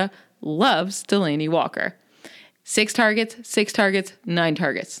Mariota loves Delanie Walker. 6 targets, 9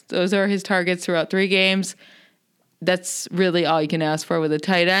 targets. Those are his targets throughout 3 games. That's really all you can ask for with a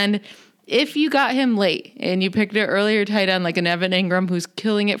tight end. If you got him late and you picked an earlier tight end like an Evan Ingram who's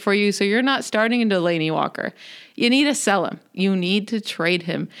killing it for you, so you're not starting into Delanie Walker, you need to sell him. You need to trade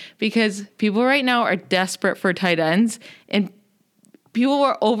him because people right now are desperate for tight ends and people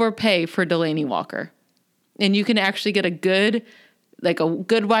will overpay for Delanie Walker. And you can actually get a good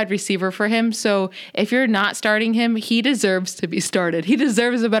wide receiver for him. So if you're not starting him, he deserves to be started. He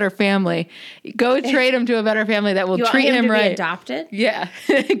deserves a better family. Go trade him to a better family that will treat him right. Be adopted? Yeah.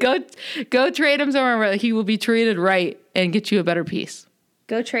 Go trade him somewhere where he will be treated right and get you a better piece.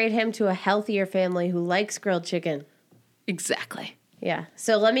 Go trade him to a healthier family who likes grilled chicken. Exactly. Yeah.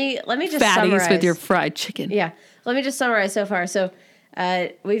 So let me just Fatties summarize. with your fried chicken. Yeah. Let me just summarize so far. So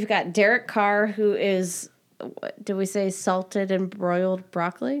we've got Derek Carr, who is, did we say salted and broiled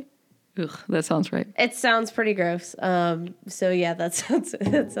broccoli? Ugh, that sounds right. It sounds pretty gross. So yeah, that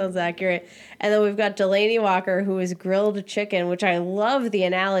sounds accurate. And then we've got Delanie Walker, who is grilled chicken, which I love the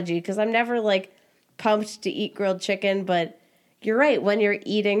analogy because I'm never pumped to eat grilled chicken, but you're right. When you're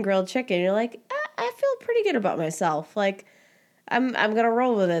eating grilled chicken, you're like, I feel pretty good about myself. Like I'm gonna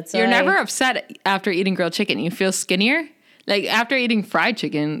roll with it. So you're never upset after eating grilled chicken. You feel skinnier. Like, after eating fried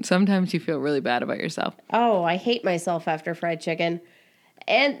chicken, sometimes you feel really bad about yourself. Oh, I hate myself after fried chicken.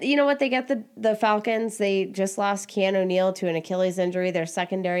 And you know what? They got the Falcons. They just lost Keanu Neal to an Achilles injury. Their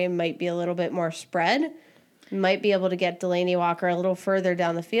secondary might be a little bit more spread. Might be able to get Delanie Walker a little further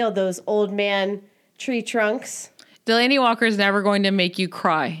down the field. Those old man tree trunks. Delanie Walker is never going to make you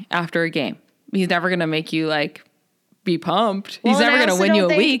cry after a game. He's never going to make you, be pumped. He's never going to win you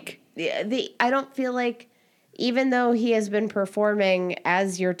a week. I don't feel like, even though he has been performing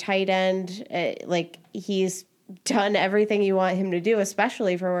as your tight end, he's done everything you want him to do,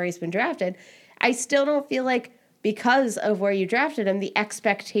 especially for where he's been drafted, I still don't feel like because of where you drafted him, the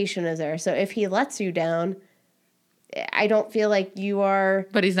expectation is there. So if he lets you down, I don't feel like you are.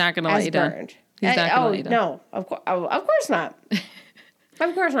 But he's not going to let you down. He's not going to let you down. No, of course not.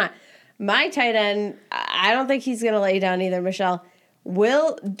 Of course not. My tight end, I don't think he's going to let you down either, Michelle.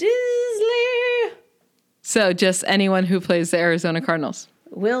 Will Disley. So just anyone who plays the Arizona Cardinals.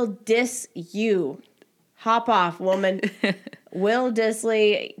 Will diss you. Hop off, woman. Will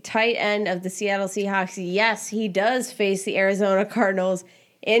Disley, tight end of the Seattle Seahawks. Yes, he does face the Arizona Cardinals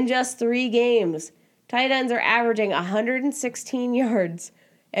in just 3 games. Tight ends are averaging 116 yards,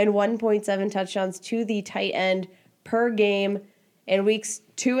 and 1.7 touchdowns to the tight end per game. In weeks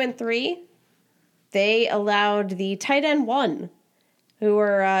 2 and 3, they allowed the tight end 1, who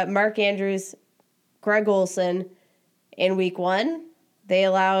were Mark Andrews, Greg Olsen. In week 1, they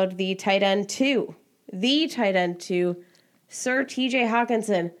allowed the tight end 2, Sir TJ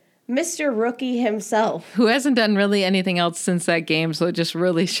Hawkinson, Mr. Rookie himself. Who hasn't done really anything else since that game, so it just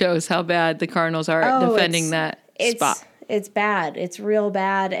really shows how bad the Cardinals are at defending that spot. It's bad. It's real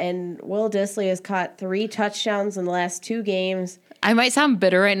bad, and Will Dissly has caught 3 touchdowns in the last 2 games. I might sound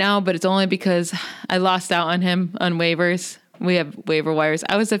bitter right now, but it's only because I lost out on him on waivers. We have waiver wires.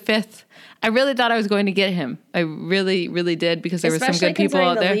 I was a 5th. I really thought I was going to get him. I really, really did, because there were some good people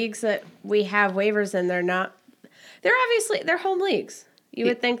out there. The leagues that we have waivers in, they're home leagues. You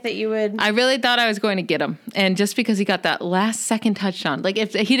would think that you would. I really thought I was going to get him. And just because he got that last second touchdown, like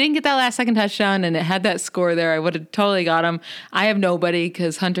if he didn't get that last second touchdown and it had that score there, I would have totally got him. I have nobody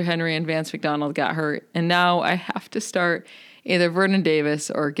because Hunter Henry and Vance McDonald got hurt. And now I have to start either Vernon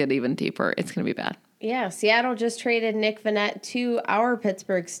Davis or get even deeper. It's going to be bad. Yeah, Seattle just traded Nick Vannett to our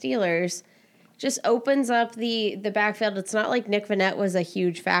Pittsburgh Steelers. Just opens up the backfield. It's not like Nick Vannett was a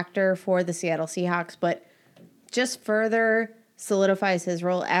huge factor for the Seattle Seahawks, but just further solidifies his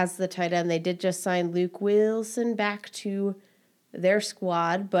role as the tight end. They did just sign Luke Wilson back to their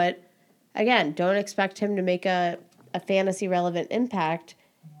squad, but again, don't expect him to make a fantasy relevant impact.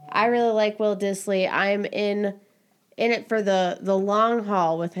 I really like Will Dissly. I'm in it for the long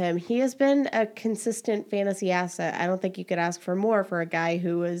haul with him. He has been a consistent fantasy asset. I don't think you could ask for more for a guy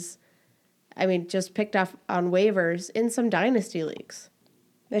who was, just picked off on waivers in some dynasty leagues.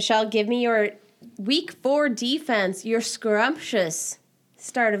 Michelle, give me your Week 4 defense, your scrumptious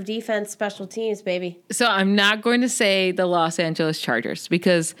start of defense special teams, baby. So I'm not going to say the Los Angeles Chargers,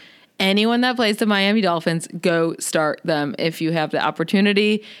 because anyone that plays the Miami Dolphins, go start them if you have the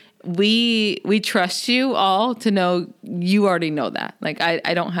opportunity. We trust you all to know. You already know that. Like,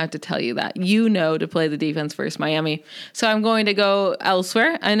 I don't have to tell you that. You know to play the defense versus Miami. So I'm going to go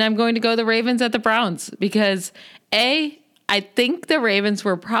elsewhere, and I'm going to go the Ravens at the Browns, because I think the Ravens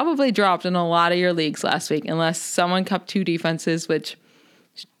were probably dropped in a lot of your leagues last week, unless someone kept 2 defenses, which,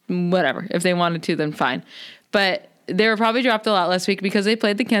 whatever. If they wanted to, then fine. But they were probably dropped a lot last week because they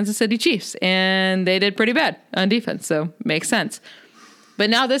played the Kansas City Chiefs, and they did pretty bad on defense, so makes sense. But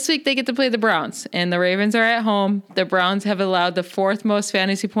now this week they get to play the Browns, and the Ravens are at home. The Browns have allowed the 4th most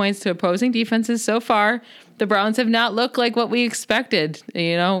fantasy points to opposing defenses so far. The Browns have not looked like what we expected.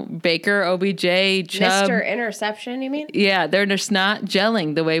 Baker, OBJ, Chubb. Mr. Interception, you mean? Yeah, they're just not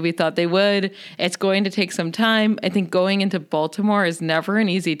gelling the way we thought they would. It's going to take some time. I think going into Baltimore is never an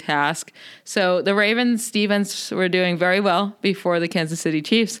easy task. So the Ravens defense were doing very well before the Kansas City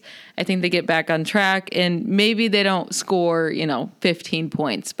Chiefs. I think they get back on track, and maybe they don't score, 15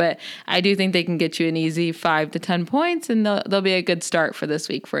 points, but I do think they can get you an easy 5 to 10 points, and they'll be a good start for this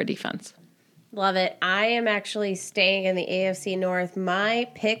week for a defense. Love it. I am actually staying in the AFC North. My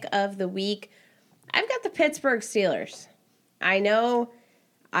pick of the week, I've got the Pittsburgh Steelers. I know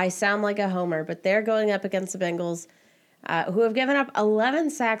I sound like a homer, but they're going up against the Bengals, who have given up 11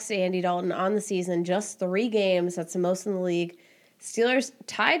 sacks to Andy Dalton on the season, just 3 games. That's the most in the league. Steelers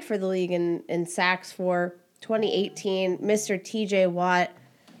tied for the league in sacks for 2018. Mr. TJ Watt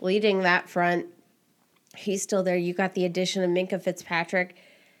leading that front. He's still there. You got the addition of Minkah Fitzpatrick.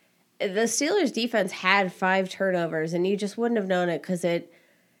 The Steelers defense had 5 turnovers, and you just wouldn't have known it because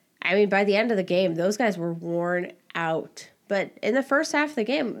by the end of the game, those guys were worn out. But in the first half of the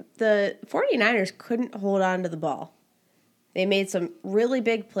game, the 49ers couldn't hold on to the ball. They made some really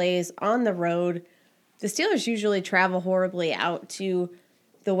big plays on the road. The Steelers usually travel horribly out to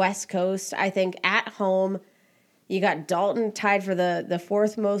the West Coast. I think at home, you got Dalton tied for the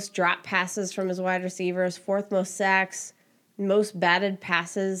 4th most drop passes from his wide receivers, 4th most sacks, most batted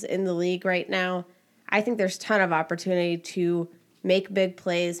passes in the league right now. I think there's a ton of opportunity to make big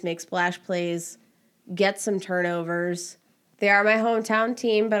plays, make splash plays, get some turnovers. They are my hometown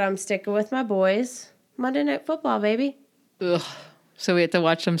team, but I'm sticking with my boys. Monday Night Football, baby. Ugh. So we have to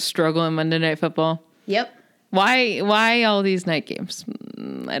watch them struggle in Monday Night Football? Yep. Why all these night games?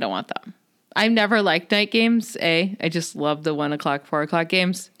 I don't want them. I've never liked night games. I just love the 1 o'clock, 4 o'clock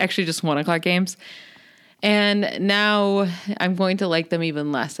games. Actually, just 1 o'clock games. And now I'm going to like them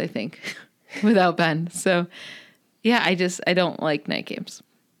even less, I think, without Ben. So, yeah, I don't like night games.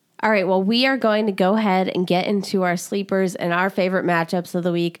 All right, well, we are going to go ahead and get into our sleepers and our favorite matchups of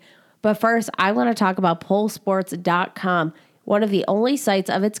the week. But first, I want to talk about PollSports.com, one of the only sites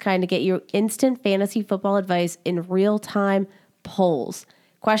of its kind to get you instant fantasy football advice in real-time polls.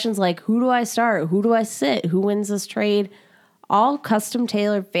 Questions like, who do I start? Who do I sit? Who wins this trade? all custom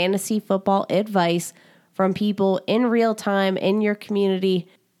tailored fantasy football advice from people in real time in your community.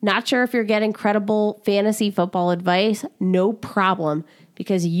 Not sure if you're getting credible fantasy football advice? No problem,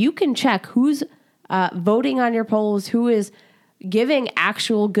 because you can check who's voting on your polls, who is giving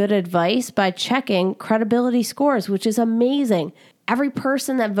actual good advice by checking credibility scores, which is amazing. Every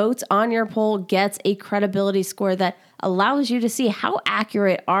person that votes on your poll gets a credibility score that allows you to see how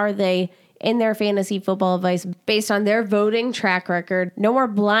accurate are they in their fantasy football advice based on their voting track record. No more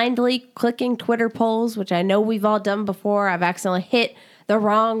blindly clicking Twitter polls, which I know we've all done before. I've accidentally hit the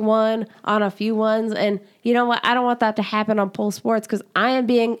wrong one on a few ones. And you know what? I don't want that to happen on Poll Sports because I am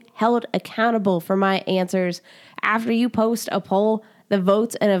being held accountable for my answers. After you post a poll, the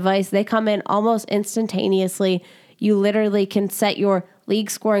votes and advice, they come in almost instantaneously. You literally can set your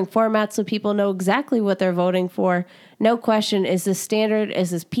league scoring format so people know exactly what they're voting for. No question, is this standard? Is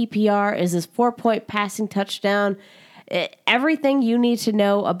this PPR? Is this 4-point passing touchdown? Everything you need to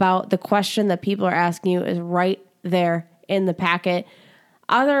know about the question that people are asking you is right there in the packet.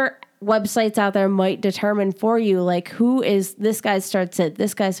 Other websites out there might determine for you, like, who is this guy starts it,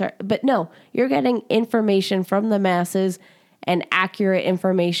 this guy starts, but no, you're getting information from the masses and accurate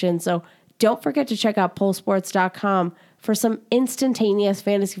information. So don't forget to check out pollsports.com for some instantaneous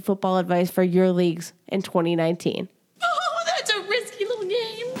fantasy football advice for your leagues in 2019. Oh, that's a risky little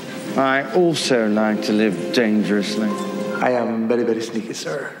game. I also like to live dangerously. I am very, very sneaky,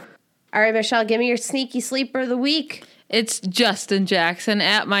 sir. All right, Michelle, give me your sneaky sleeper of the week. It's Justin Jackson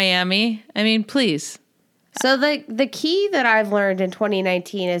at Miami. I mean, please. So the key that I've learned in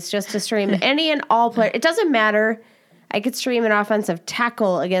 2019 is just to stream any and all players. It doesn't matter. I could stream an offensive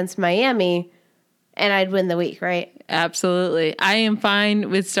tackle against Miami, and I'd win the week, right? Absolutely. I am fine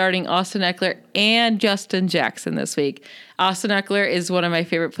with starting Austin Eckler and Justin Jackson this week. Austin Eckler is one of my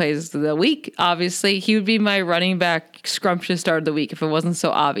favorite plays of the week. Obviously, he would be my running back scrumptious start of the week if it wasn't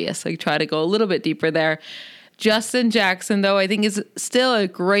so obvious. Like, try to go a little bit deeper there. Justin Jackson, though, I think is still a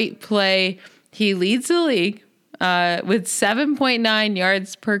great play. He leads the league with 7.9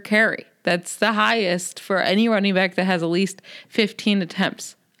 yards per carry. That's the highest for any running back that has at least 15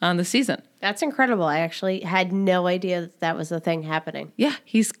 attempts on the season. That's incredible. I actually had no idea that was a thing happening. Yeah,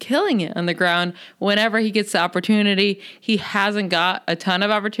 he's killing it on the ground whenever he gets the opportunity. He hasn't got a ton of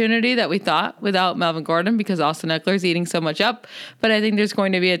opportunity that we thought without Melvin Gordon because Austin Eckler's eating so much up. But I think there's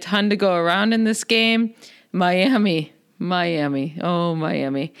going to be a ton to go around in this game. Miami. Oh,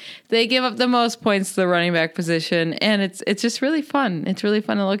 Miami. They give up the most points to the running back position, and it's just really fun. It's really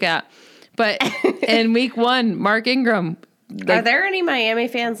fun to look at. But in week 1, Mark Ingram. Are there any Miami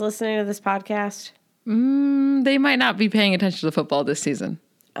fans listening to this podcast? They might not be paying attention to football this season.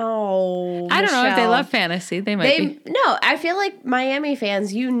 Oh, I don't know if they Michelle. love fantasy. They might be. No, I feel like Miami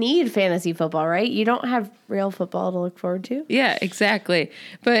fans, you need fantasy football, right? You don't have real football to look forward to. Yeah, exactly.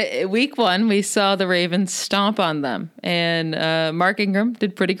 But week 1, we saw the Ravens stomp on them. And Mark Ingram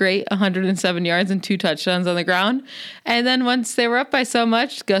did pretty great, 107 yards and 2 touchdowns on the ground. And then once they were up by so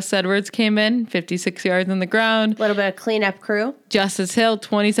much, Gus Edwards came in, 56 yards on the ground. A little bit of cleanup crew. Justice Hill,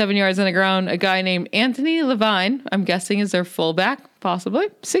 27 yards on the ground. A guy named Anthony Levine, I'm guessing is their fullback, possibly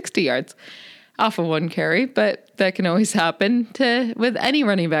 60 yards off of 1 carry, but that can always happen with any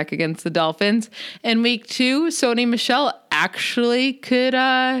running back against the Dolphins. In week 2, Sony Michel actually could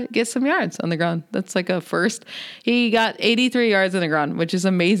get some yards on the ground. That's like a first. He got 83 yards on the ground, which is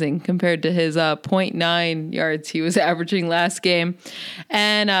amazing compared to his 0.9 yards he was averaging last game.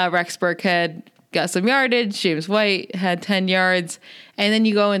 And Rex Burkhead got some yardage. James White had 10 yards. And then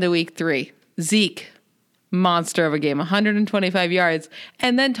you go into week 3. Zeke, monster of a game, 125 yards.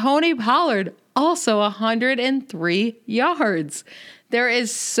 And then Tony Pollard, also 103 yards. There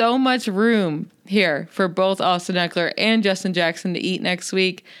is so much room here for both Austin Eckler and Justin Jackson to eat next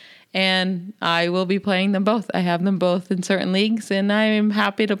week. And I will be playing them both. I have them both in certain leagues, and I am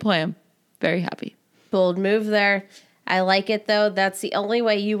happy to play them. Very happy. Bold move there. I like it, though. That's the only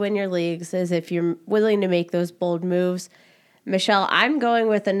way you win your leagues is if you're willing to make those bold moves. Michelle, I'm going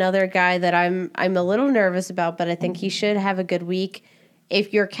with another guy that I'm a little nervous about, but I think he should have a good week.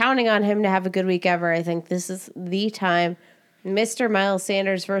 If you're counting on him to have a good week ever, I think this is the time. Mr. Miles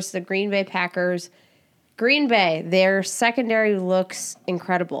Sanders versus the Green Bay Packers. Green Bay, their secondary looks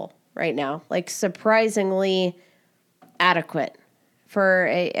incredible right now. Like, surprisingly adequate for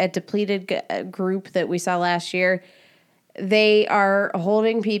a depleted group that we saw last year. They are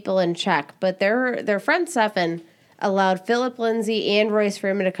holding people in check, but their front seven allowed Phillip Lindsay and Royce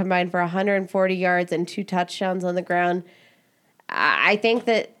Freeman to combine for 140 yards and 2 touchdowns on the ground. I think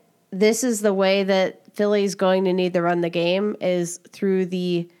that this is the way that Philly's going to need to run the game is through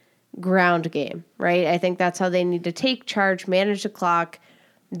the ground game, right? I think that's how they need to take charge, manage the clock.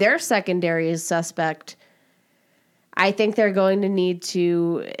 Their secondary is suspect. I think they're going to need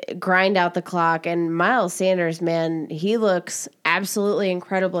to grind out the clock. And Miles Sanders, man, he looks absolutely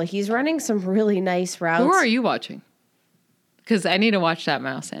incredible. He's running some really nice routes. Who are you watching? Because I need to watch that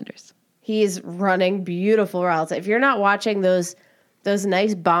Miles Sanders. He's running beautiful routes. If you're not watching those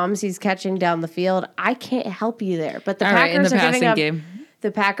nice bombs he's catching down the field, I can't help you there. But the Packers are giving up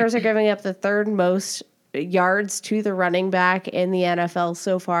the Packers are giving up the third most yards to the running back in the NFL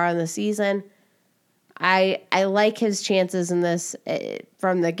so far on the season. I like his chances in this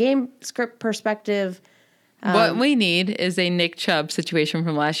from the game script perspective. What we need is a Nick Chubb situation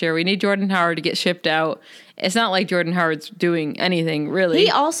from last year. We need Jordan Howard to get shipped out. It's not like Jordan Howard's doing anything, really. He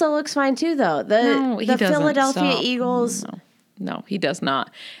also looks fine, too, though. The Philadelphia Eagles... No, he does not.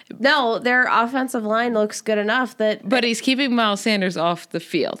 No, their offensive line looks good enough that... But he's keeping Miles Sanders off the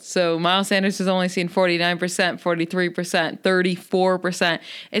field. So Miles Sanders has only seen 49%, 43%, 34%.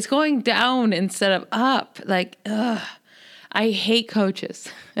 It's going down instead of up. Like, ugh. I hate coaches.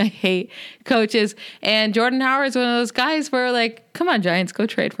 And Jordan Howard's one of those guys where, like, come on, Giants, go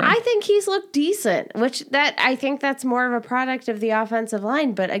trade for him. I think he's looked decent, I think that's more of a product of the offensive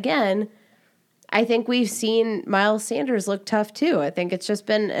line. But again... I think we've seen Miles Sanders look tough, too. I think it's just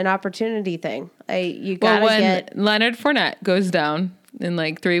been an opportunity thing. When Leonard Fournette goes down in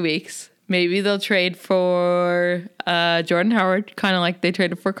like 3 weeks, maybe they'll trade for Jordan Howard, kind of like they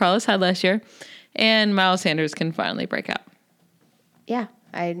traded for Carlos Hyde last year, and Miles Sanders can finally break out. Yeah,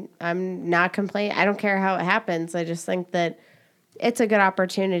 I'm not complaining. I don't care how it happens. I just think that it's a good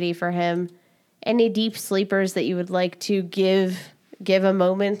opportunity for him. Any deep sleepers that you would like to give a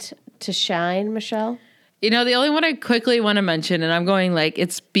moment to shine, Michelle? You know, the only one I quickly want to mention, and I'm going like,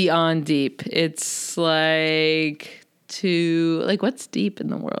 it's beyond deep. It's what's deep in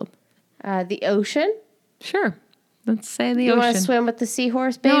the world? The ocean? Sure. Let's say the ocean. You want to swim with the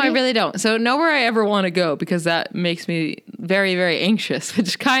seahorse, baby? No, I really don't. So nowhere I ever want to go because that makes me very, very anxious,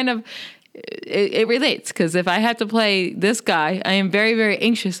 which kind of, it relates because if I have to play this guy, I am very, very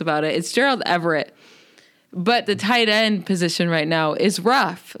anxious about it. It's Gerald Everett. But the tight end position right now is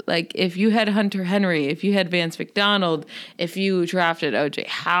rough. Like, if you had Hunter Henry, if you had Vance McDonald, if you drafted O.J.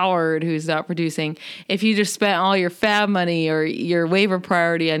 Howard, who's not producing, if you just spent all your fab money or your waiver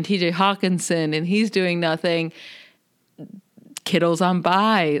priority on T.J. Hawkinson and he's doing nothing, Kittle's on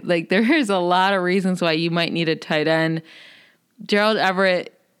bye. Like, there's a lot of reasons why you might need a tight end. Gerald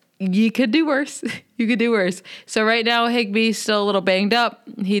Everett, you could do worse. So right now, Higbee's still a little banged up.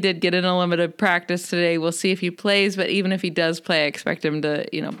 He did get in a limited practice today. We'll see if he plays, but even if he does play, I expect him to,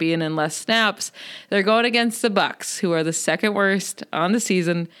 be in less snaps. They're going against the Bucs, who are the second worst on the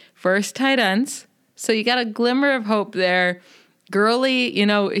season, first tight ends. So you got a glimmer of hope there. Gurley,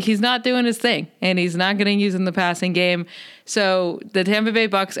 he's not doing his thing, and he's not getting used in the passing game. So the Tampa Bay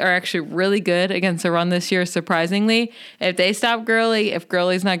Bucs are actually really good against the run this year, surprisingly. If they stop Gurley, if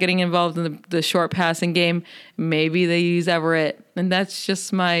Gurley's not getting involved in the short passing game, maybe they use Everett. And that's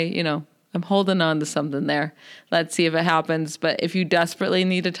just my, I'm holding on to something there. Let's see if it happens. But if you desperately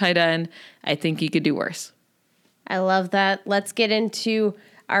need a tight end, I think you could do worse. I love that. Let's get into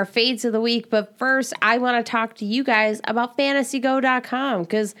our fades of the week. But first, I want to talk to you guys about fantasygo.com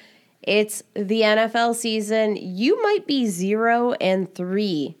because it's the NFL season. You might be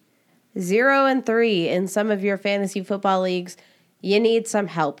 0-3. 0-3 in some of your fantasy football leagues. You need some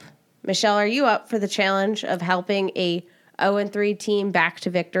help. Michelle, are you up for the challenge of helping a 0-3 team back to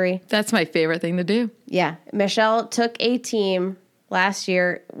victory? That's my favorite thing to do. Yeah. Michelle took a team last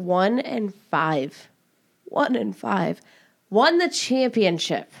year, 1-5. 1-5. Won the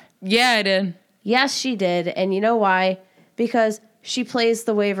championship. Yeah, I did. Yes, she did. And you know why? Because she plays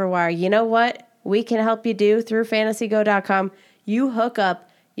the waiver wire. You know what we can help you do through fantasygo.com? You hook up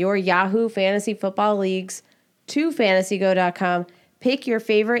your Yahoo Fantasy Football Leagues to fantasygo.com. Pick your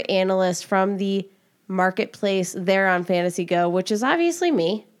favorite analyst from the marketplace there on Fantasy Go, which is obviously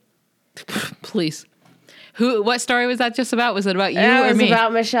me. Please. What story was that just about? Was it about you or me? It was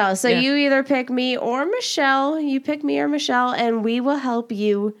about Michelle. So you either pick me or Michelle. You pick me or Michelle, and we will help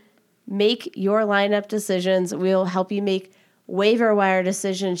you make your lineup decisions. We'll help you make waiver wire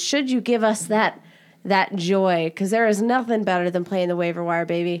decisions. Should you give us that joy? Because there is nothing better than playing the waiver wire,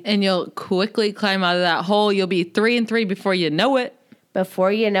 baby. And you'll quickly climb out of that hole. You'll be 3-3 before you know it.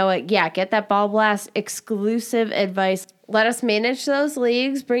 Before you know it, yeah, get that Ball Blast exclusive advice. Let us manage those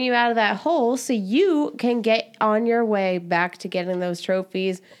leagues, bring you out of that hole so you can get on your way back to getting those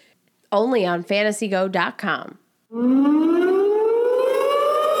trophies only on fantasygo.com.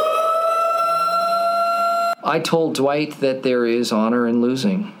 I told Dwight that there is honor in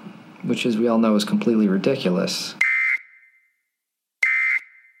losing. which, as we all know, is completely ridiculous.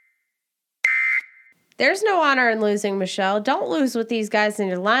 There's no honor in losing, Michelle. Don't lose with these guys in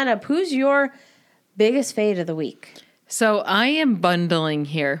your lineup. Who's your biggest fade of the week? So I am bundling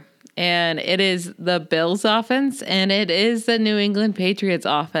here, and it is the Bills offense, and it is the New England Patriots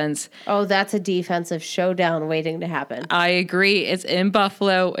offense. Oh, that's a defensive showdown waiting to happen. I agree. It's in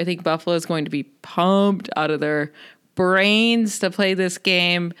Buffalo. I think Buffalo is going to be pumped out of their brains to play this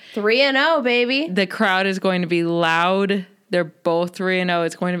game. 3-0, baby. The crowd is going to be loud. They're both 3-0.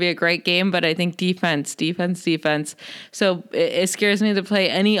 It's going to be a great game, but I think defense. So it scares me to play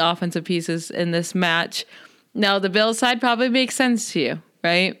any offensive pieces in this match. Now, the Bills side probably makes sense to you,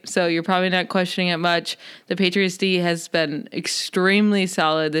 right? So you're probably not questioning it much. The Patriots D has been extremely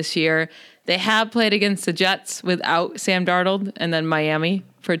solid this year. They have played against the Jets without Sam Darnold and then Miami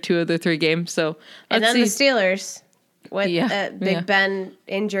for 2 of the 3 games. So and then see. The Steelers with Big Ben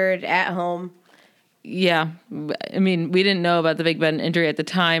injured at home. Yeah. I mean, we didn't know about the Big Ben injury at the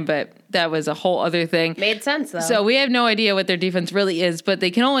time, but that was a whole other thing. Made sense, though. So we have no idea what their defense really is, but they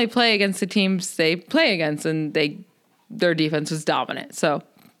can only play against the teams they play against, and their defense was dominant. So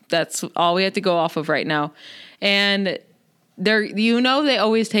that's all we have to go off of right now. And they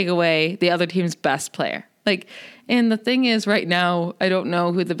always take away the other team's best player. And the thing is, right now, I don't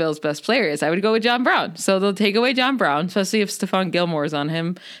know who the Bills' best player is. I would go with John Brown. So they'll take away John Brown, especially if Stephon Gilmore's on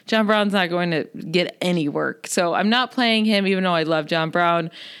him. John Brown's not going to get any work. So I'm not playing him, even though I love John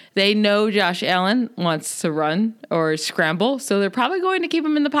Brown. They know Josh Allen wants to run or scramble, so they're probably going to keep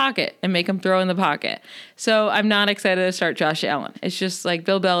him in the pocket and make him throw in the pocket. So I'm not excited to start Josh Allen. It's just like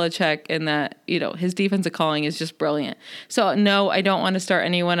Bill Belichick, and that, his defensive calling is just brilliant. So no, I don't want to start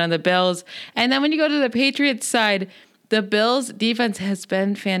anyone on the Bills. And then when you go to the Patriots side, the Bills' defense has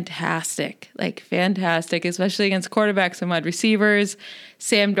been fantastic, especially against quarterbacks and wide receivers.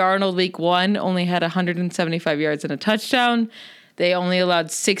 Sam Darnold, week 1, only had 175 yards and a touchdown. They only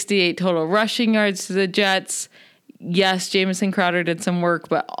allowed 68 total rushing yards to the Jets. Yes, Jamison Crowder did some work,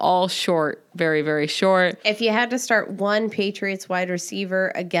 but all short, very, very short. If you had to start one Patriots wide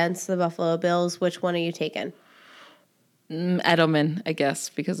receiver against the Buffalo Bills, which one are you taking? Edelman, I guess,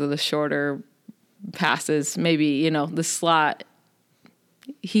 because of the shorter passes. Maybe, the slot,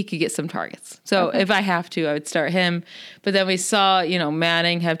 he could get some targets. So if I have to, I would start him. But then we saw,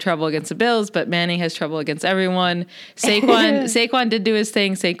 Manning have trouble against the Bills, but Manning has trouble against everyone. Saquon did do his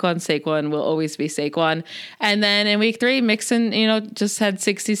thing. Saquon will always be Saquon. And then in week 3, Mixon, just had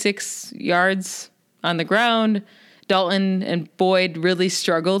 66 yards on the ground. Dalton and Boyd really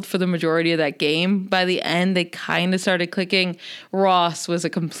struggled for the majority of that game. By the end, they kind of started clicking. Ross was a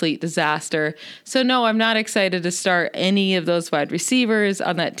complete disaster. So no, I'm not excited to start any of those wide receivers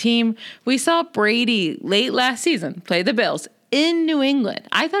on that team. We saw Brady late last season play the Bills in New England.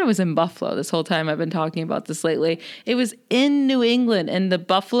 I thought it was in Buffalo this whole time. I've been talking about this lately. It was in New England, and the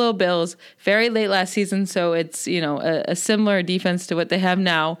Buffalo Bills very late last season. So it's, a similar defense to what they have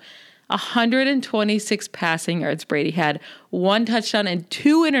now. 126 passing yards Brady had, 1 touchdown and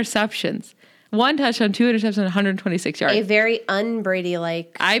 2 interceptions. 1 touchdown, 2 interceptions, 126 yards. A very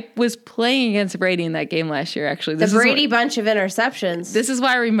un-Brady-like. I was playing against Brady in that game last year, actually. The Brady bunch of interceptions. This is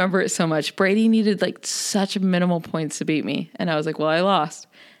why I remember it so much. Brady needed such minimal points to beat me. And I was like, well, I lost.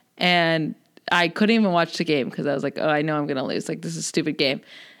 And I couldn't even watch the game because I was like, oh, I know I'm going to lose. This is a stupid game.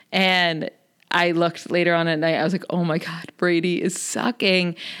 And I looked later on at night. I was like, oh my God, Brady is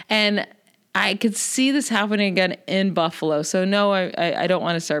sucking. And I could see this happening again in Buffalo. So no, I don't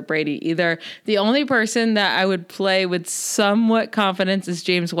want to start Brady either. The only person that I would play with somewhat confidence is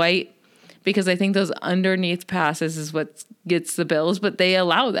James White, because I think those underneath passes is what gets the Bills, but they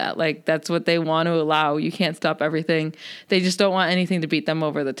allow that. That's what they want to allow. You can't stop everything. They just don't want anything to beat them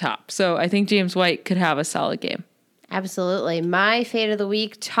over the top. So I think James White could have a solid game. Absolutely. My fate of the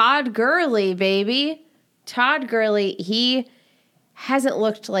week, Todd Gurley, baby. Todd Gurley, he hasn't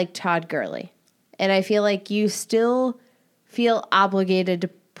looked like Todd Gurley. And I feel like you still feel obligated to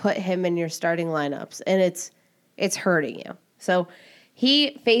put him in your starting lineups. And it's hurting you. So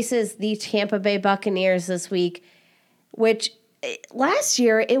he faces the Tampa Bay Buccaneers this week, which last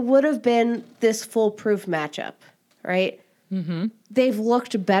year it would have been this foolproof matchup, right? Mm-hmm. They've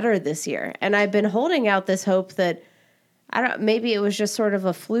looked better this year. And I've been holding out this hope that maybe it was just sort of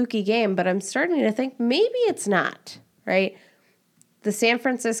a fluky game, but I'm starting to think maybe it's not, right? The San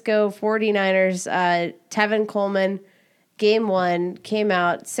Francisco 49ers, Tevin Coleman, game 1, came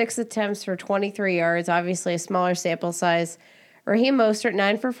out 6 attempts for 23 yards, obviously a smaller sample size. Raheem Mostert,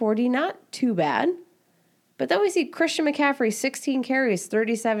 9 for 40, not too bad. But then we see Christian McCaffrey, 16 carries,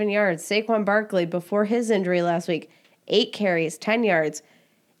 37 yards. Saquon Barkley, before his injury last week, 8 carries, 10 yards.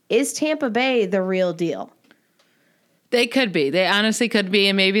 Is Tampa Bay the real deal? They could be. They honestly could be.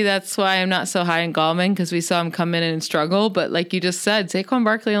 And maybe that's why I'm not so high in Gallman, because we saw him come in and struggle. But like you just said, Saquon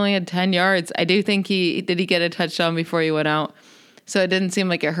Barkley only had 10 yards. I do think he get a touchdown before he went out. So it didn't seem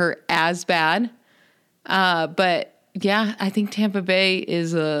like it hurt as bad. But yeah, I think Tampa Bay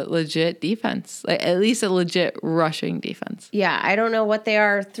is a legit defense, like at least a legit rushing defense. Yeah, I don't know what they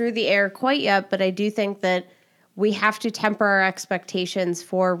are through the air quite yet, but I do think that we have to temper our expectations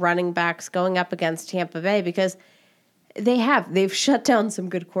for running backs going up against Tampa Bay, because they've shut down some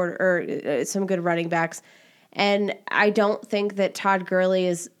good some good running backs. And I don't think that Todd Gurley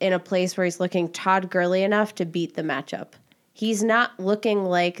is in a place where he's looking Todd Gurley enough to beat the matchup. He's not looking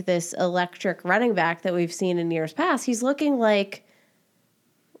like this electric running back that we've seen in years past. He's looking like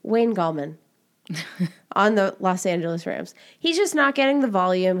Wayne Gallman on the Los Angeles Rams. He's just not getting the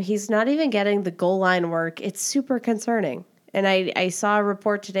volume. He's not even getting the goal line work. It's super concerning. And I saw a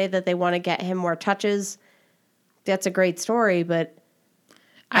report today that they want to get him more touches. That's a great story, but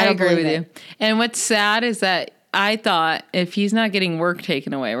I agree with you. And what's sad is that I thought if he's not getting work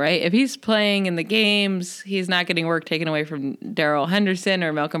taken away, right? If he's playing in the games, he's not getting work taken away from Darrell Henderson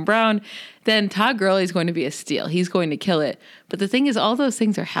or Malcolm Brown, then Todd Gurley is going to be a steal. He's going to kill it. But the thing is, all those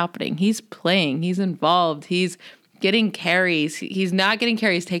things are happening. He's playing. He's involved. He's getting carries. He's not getting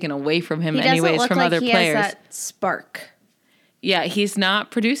carries taken away from him anyways from other players. He has that spark. Yeah, he's not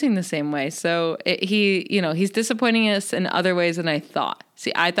producing the same way. So he's disappointing us in other ways than I thought.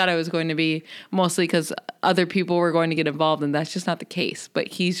 See, I thought I was going to be mostly because other people were going to get involved, and that's just not the case. But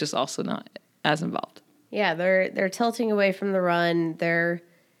he's just also not as involved. Yeah, they're tilting away from the run.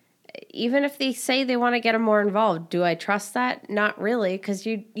 Even if they say they want to get him more involved, do I trust that? Not really, because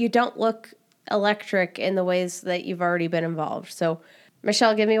you don't look electric in the ways that you've already been involved. So,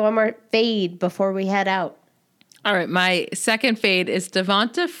 Michelle, give me one more fade before we head out. All right, my second fade is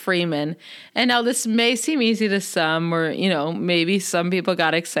Devonta Freeman. And now this may seem easy to some, or, maybe some people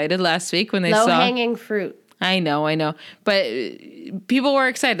got excited last week when they saw... Low-hanging fruit. I know. But people were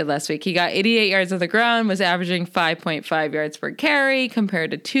excited last week. He got 88 yards on the ground, was averaging 5.5 yards per carry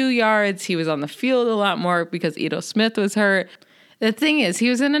compared to 2 yards. He was on the field a lot more because Ito Smith was hurt. The thing is, he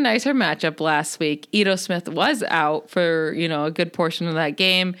was in a nicer matchup last week. Ito Smith was out for, a good portion of that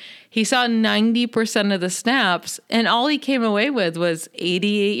game. He saw 90% of the snaps, and all he came away with was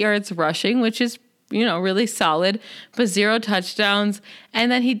 88 yards rushing, which is, really solid, but 0 touchdowns.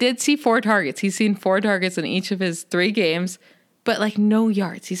 And then he did see 4 targets. He's seen 4 targets in each of his 3 games, but no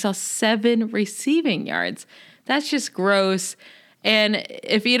yards. He saw 7 receiving yards. That's just gross. And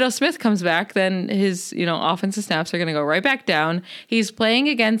if Ito Smith comes back, then his, offensive snaps are going to go right back down. He's playing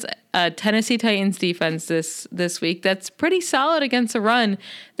against a Tennessee Titans defense this week that's pretty solid against the run.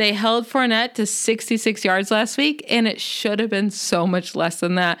 They held Fournette to 66 yards last week, and it should have been so much less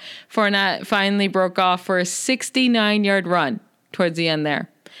than that. Fournette finally broke off for a 69-yard run towards the end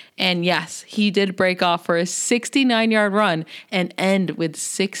there. And yes, he did break off for a 69-yard run and end with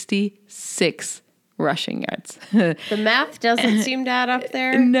 66 rushing yards. The math doesn't seem to add up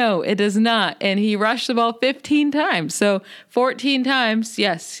there. No, it does not. And he rushed the ball 15 times. So 14 times,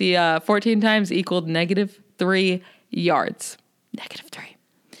 14 times equaled -3 yards. -3.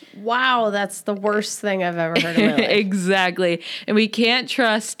 Wow, that's the worst thing I've ever heard in my life. Exactly. And we can't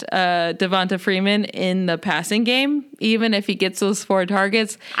trust Devonta Freeman in the passing game, even if he gets those 4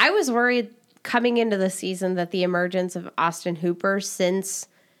 targets. I was worried coming into the season that the emergence of Austin Hooper, since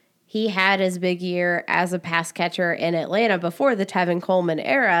he had his big year as a pass catcher in Atlanta before the Tevin Coleman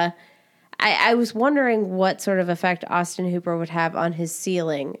era, I was wondering what sort of effect Austin Hooper would have on his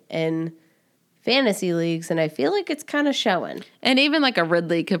ceiling in fantasy leagues, and I feel like it's kind of showing. And even a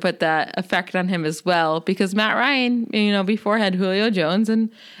Ridley could put that effect on him as well, because Matt Ryan, before had Julio Jones and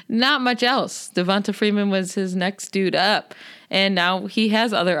not much else. Devonta Freeman was his next dude up, and now he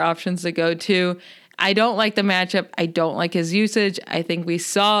has other options to go to. I don't like the matchup. I don't like his usage. I think we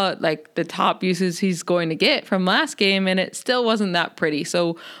saw the top usage he's going to get from last game, and it still wasn't that pretty.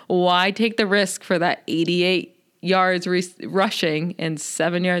 So why take the risk for that 88 yards rushing and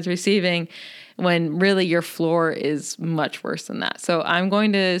 7 yards receiving when really your floor is much worse than that? So I'm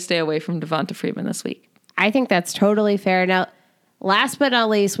going to stay away from Devonta Freeman this week. I think that's totally fair. Now, last but not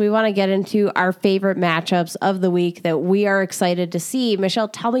least, we want to get into our favorite matchups of the week that we are excited to see. Michelle,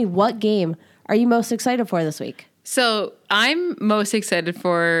 tell me, what game are you most excited for this week? So I'm most excited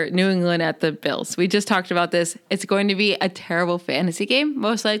for New England at the Bills. We just talked about this. It's going to be a terrible fantasy game,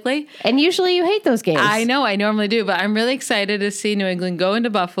 most likely. And usually you hate those games. I know, I normally do, but I'm really excited to see New England go into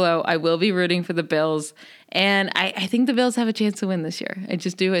Buffalo. I will be rooting for the Bills. And I think the Bills have a chance to win this year. I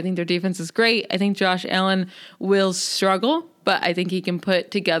just do. I think their defense is great. I think Josh Allen will struggle, but I think he can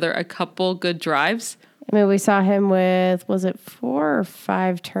put together a couple good drives. I mean, we saw him with, was it 4 or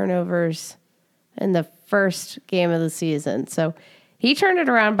 5 turnovers in the first game of the season? So he turned it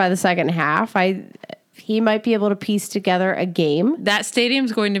around by the second half. He might be able to piece together a game. That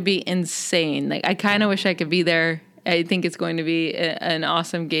stadium's going to be insane. Like, I kind of wish I could be there. I think it's going to be an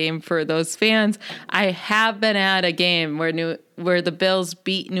awesome game for those fans. I have been at a game where the Bills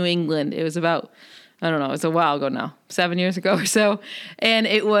beat New England. It was about, I don't know, it was a while ago now, 7 years ago or so. And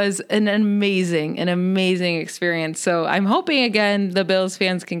it was an amazing experience. So I'm hoping, again, the Bills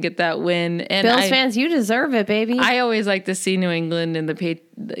fans can get that win. And Bills fans, you deserve it, baby. I always like to see New England and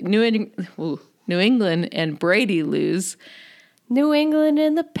New England and Brady lose. New England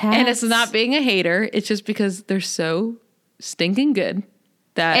in the past. And it's not being a hater. It's just because they're so stinking good.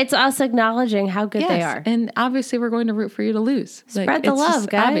 That it's us acknowledging how good they are. And obviously we're going to root for you to lose. Spread the love,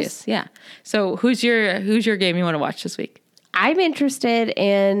 guys. Obvious. Yeah. So who's your game you want to watch this week? I'm interested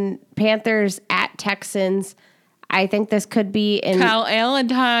in Panthers at Texans. I think this could be in Kyle Allen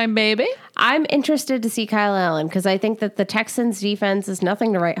time, baby. I'm interested to see Kyle Allen because I think that the Texans defense is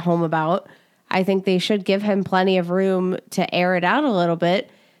nothing to write home about. I think they should give him plenty of room to air it out a little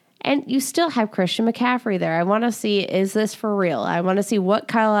bit. And you still have Christian McCaffrey there. I want to see, is this for real? I want to see what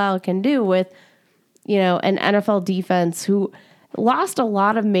Kyle Allen can do with, an NFL defense who lost a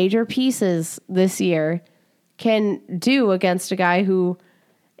lot of major pieces this year, can do against a guy who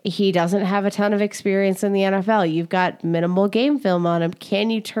he doesn't have a ton of experience in the NFL. You've got minimal game film on him. Can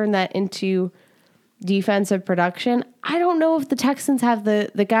you turn that into defensive production? I don't know if the Texans have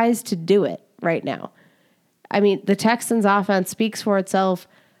the guys to do it right now. I mean, the Texans offense speaks for itself.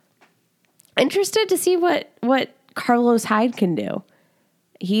 Interested to see what Carlos Hyde can do.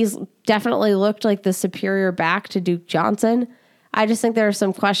 He's definitely looked like the superior back to Duke Johnson. I just think there are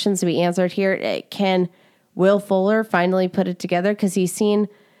some questions to be answered here. Can Will Fuller finally put it together? Because he's seen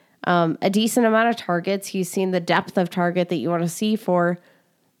a decent amount of targets. He's seen the depth of target that you want to see for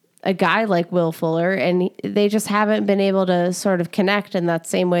a guy like Will Fuller, and they just haven't been able to sort of connect in that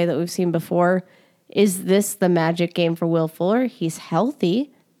same way that we've seen before. Is this the magic game for Will Fuller? He's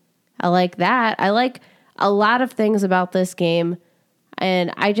healthy. I like that. I like a lot of things about this game,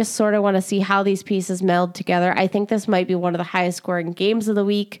 and I just sort of want to see how these pieces meld together. I think this might be one of the highest scoring games of the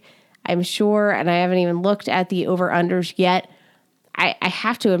week, I'm sure, and I haven't even looked at the over-unders yet. I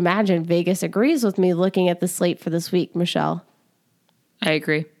have to imagine Vegas agrees with me looking at the slate for this week, Michelle. I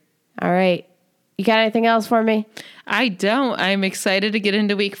agree. All right. You got anything else for me? I don't. I'm excited to get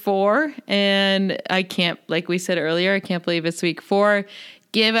into week 4, and I can't, like we said earlier, I can't believe it's week 4.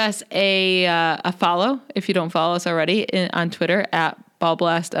 Give us a follow if you don't follow us already on Twitter at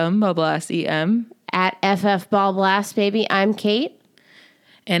BallBlastEM. At FFBallBlast, baby. I'm Kate.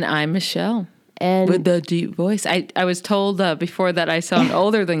 And I'm Michelle. And with the deep voice. I was told before that I sound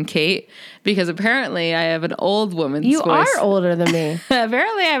older than Kate because apparently I have an old woman's voice. You are older than me.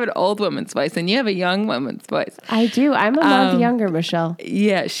 Apparently I have an old woman's voice and you have a young woman's voice. I do. I'm a month younger, Michelle.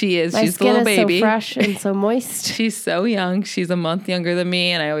 Yeah, she is. My She's skin a little is baby. so fresh and so moist. She's so young. She's a month younger than me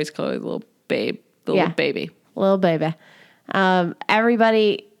and I always call her the little babe. Little baby. Little baby.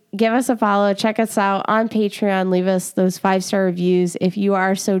 Everybody, give us a follow. Check us out on Patreon. Leave us those 5-star reviews if you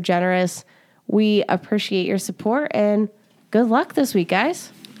are so generous. We appreciate your support and good luck this week,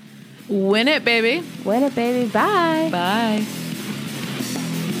 guys. Win it, baby. Win it, baby. Bye. Bye.